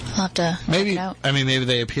 I'll have to Maybe, check it out. maybe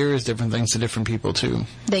they appear as different things to different people, too.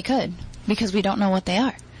 They could, because we don't know what they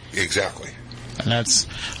are. Exactly. And that's,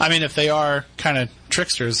 I mean, if they are kind of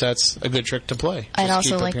tricksters, that's a good trick to play. I'd Just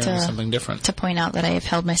also keep like appearing with something different. to point out that I have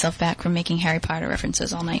held myself back from making Harry Potter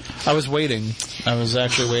references all night. I was waiting. I was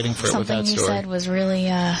actually waiting for it with that Something you story. said was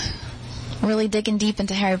really digging deep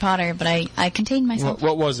into Harry Potter, but I contained myself.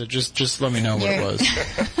 What was it? Just let me know what it was.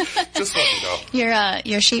 Just let me know.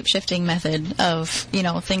 Your shape-shifting method of,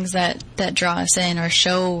 things that draw us in or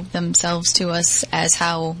show themselves to us as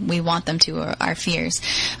how we want them to, or our fears.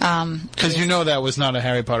 Because that was not a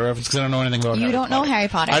Harry Potter reference, because I don't know anything about Harry Potter. You don't know Harry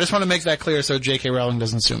Potter. I just want to make that clear so J.K. Rowling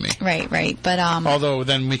doesn't sue me. Right. But, although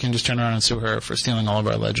then we can just turn around and sue her for stealing all of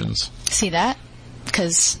our legends. See that?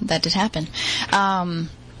 Because that did happen.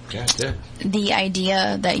 Yeah, it did. The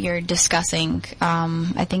idea that you're discussing,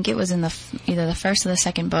 I think it was in either the first or the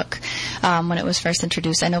second book when it was first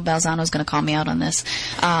introduced. I know Balzano's going to call me out on this,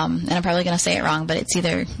 and I'm probably going to say it wrong, but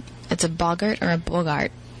it's a boggart or a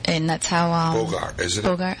bogart, and that's how Bogart, isn't it?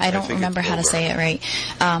 Bogart. I don't remember how to say it right,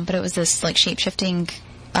 but it was this like shape-shifting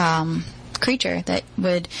creature that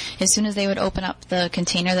would, as soon as they would open up the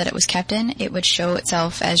container that it was kept in, it would show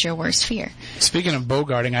itself as your worst fear. Speaking of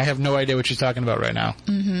bogarting, I have no idea what she's talking about right now.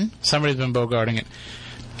 Mm-hmm. Somebody's been bogarting it.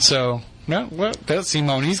 So, let's see,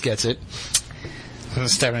 Moniz gets it.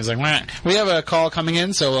 Stephanie's like, Wah. We have a call coming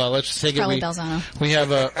in, so let's just take Probably it. Balzano. We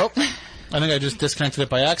have I think I just disconnected it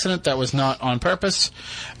by accident. That was not on purpose.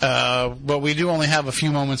 But we do only have a few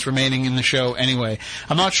moments remaining in the show anyway.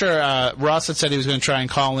 I'm not sure. Ross had said he was going to try and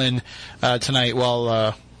call in tonight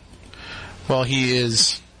while he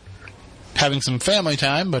is having some family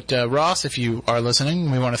time. But Ross, if you are listening,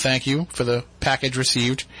 we want to thank you for the package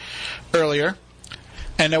received earlier.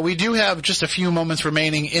 And we do have just a few moments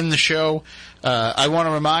remaining in the show. I want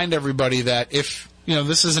to remind everybody that if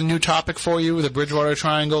this is a new topic for you, the Bridgewater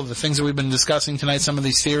Triangle, the things that we've been discussing tonight, some of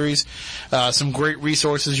these theories, some great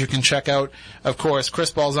resources you can check out. Of course, Chris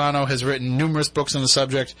Balzano has written numerous books on the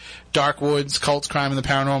subject: Dark Woods, Cults, Crime, and the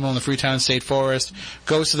Paranormal in the Freetown State Forest,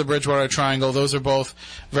 Ghosts of the Bridgewater Triangle. Those are both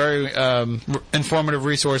very informative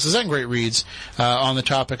resources and great reads on the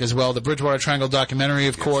topic as well. The Bridgewater Triangle documentary,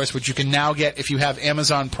 of course, which you can now get if you have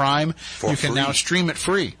Amazon Prime. You can now stream it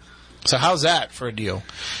free. So how's that for a deal?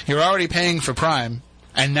 You're already paying for Prime,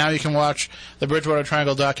 and now you can watch the Bridgewater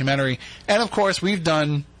Triangle documentary. And, of course, we've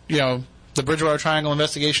done, the Bridgewater Triangle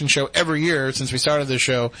investigation show every year since we started this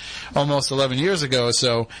show almost 11 years ago.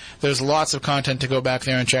 So there's lots of content to go back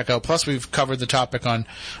there and check out. Plus, we've covered the topic on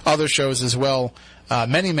other shows as well.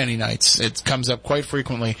 Many, many nights. It comes up quite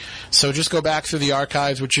frequently. So just go back through the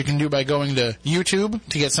archives, which you can do by going to YouTube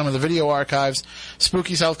to get some of the video archives.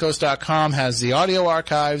 SpookySouthCoast.com has the audio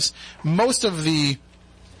archives. Most of the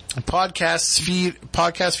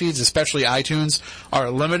podcast feeds, especially iTunes, are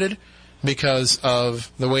limited because of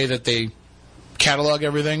the way that they catalog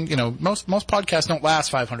everything. Most podcasts don't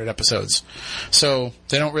last 500 episodes. So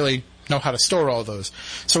they don't really know how to store all those.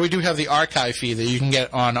 So we do have the archive feed that you can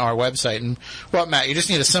get on our website. And Matt, you just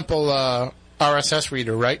need a simple RSS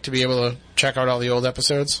reader, right, to be able to check out all the old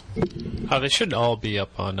episodes? They should all be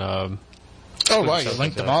up on wow, you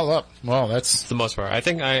linked them all up. Well, that's the most part. I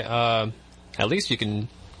think at least you can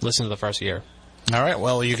listen to the first year. All right,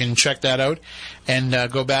 well, you can check that out and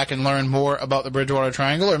go back and learn more about the Bridgewater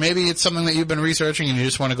Triangle, or maybe it's something that you've been researching and you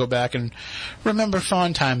just want to go back and remember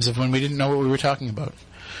fond times of when we didn't know what we were talking about.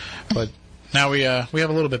 But now we have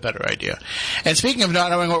a little bit better idea. And speaking of not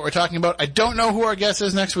knowing what we're talking about, I don't know who our guest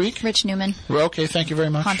is next week. Rich Newman. Okay, thank you very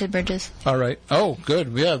much. Haunted Bridges. All right. Oh,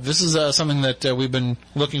 good. Yeah, this is something that we've been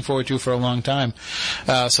looking forward to for a long time.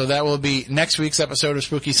 So that will be next week's episode of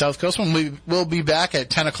Spooky South Coast, when we will be back at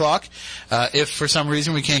 10 o'clock. If for some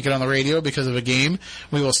reason we can't get on the radio because of a game,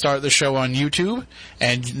 we will start the show on YouTube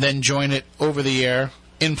and then join it over the air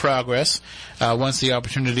in progress once the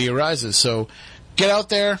opportunity arises. So get out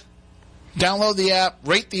there. Download the app,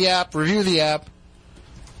 rate the app, review the app,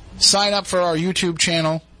 sign up for our YouTube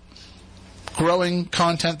channel. Growing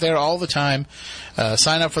content there all the time.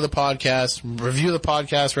 Sign up for the podcast, review the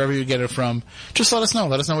podcast wherever you get it from. Just let us know.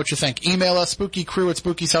 Let us know what you think. Email us,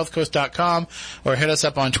 spookycrew@spookysouthcoast.com, or hit us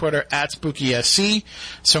up on Twitter @SpookySC.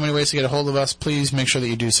 So many ways to get a hold of us. Please make sure that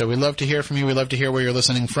you do so. We'd love to hear from you. We'd love to hear where you're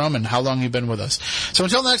listening from and how long you've been with us. So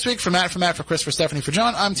until next week, for Matt, for Chris, for Stephanie, for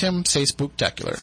John, I'm Tim. Stay spooktacular.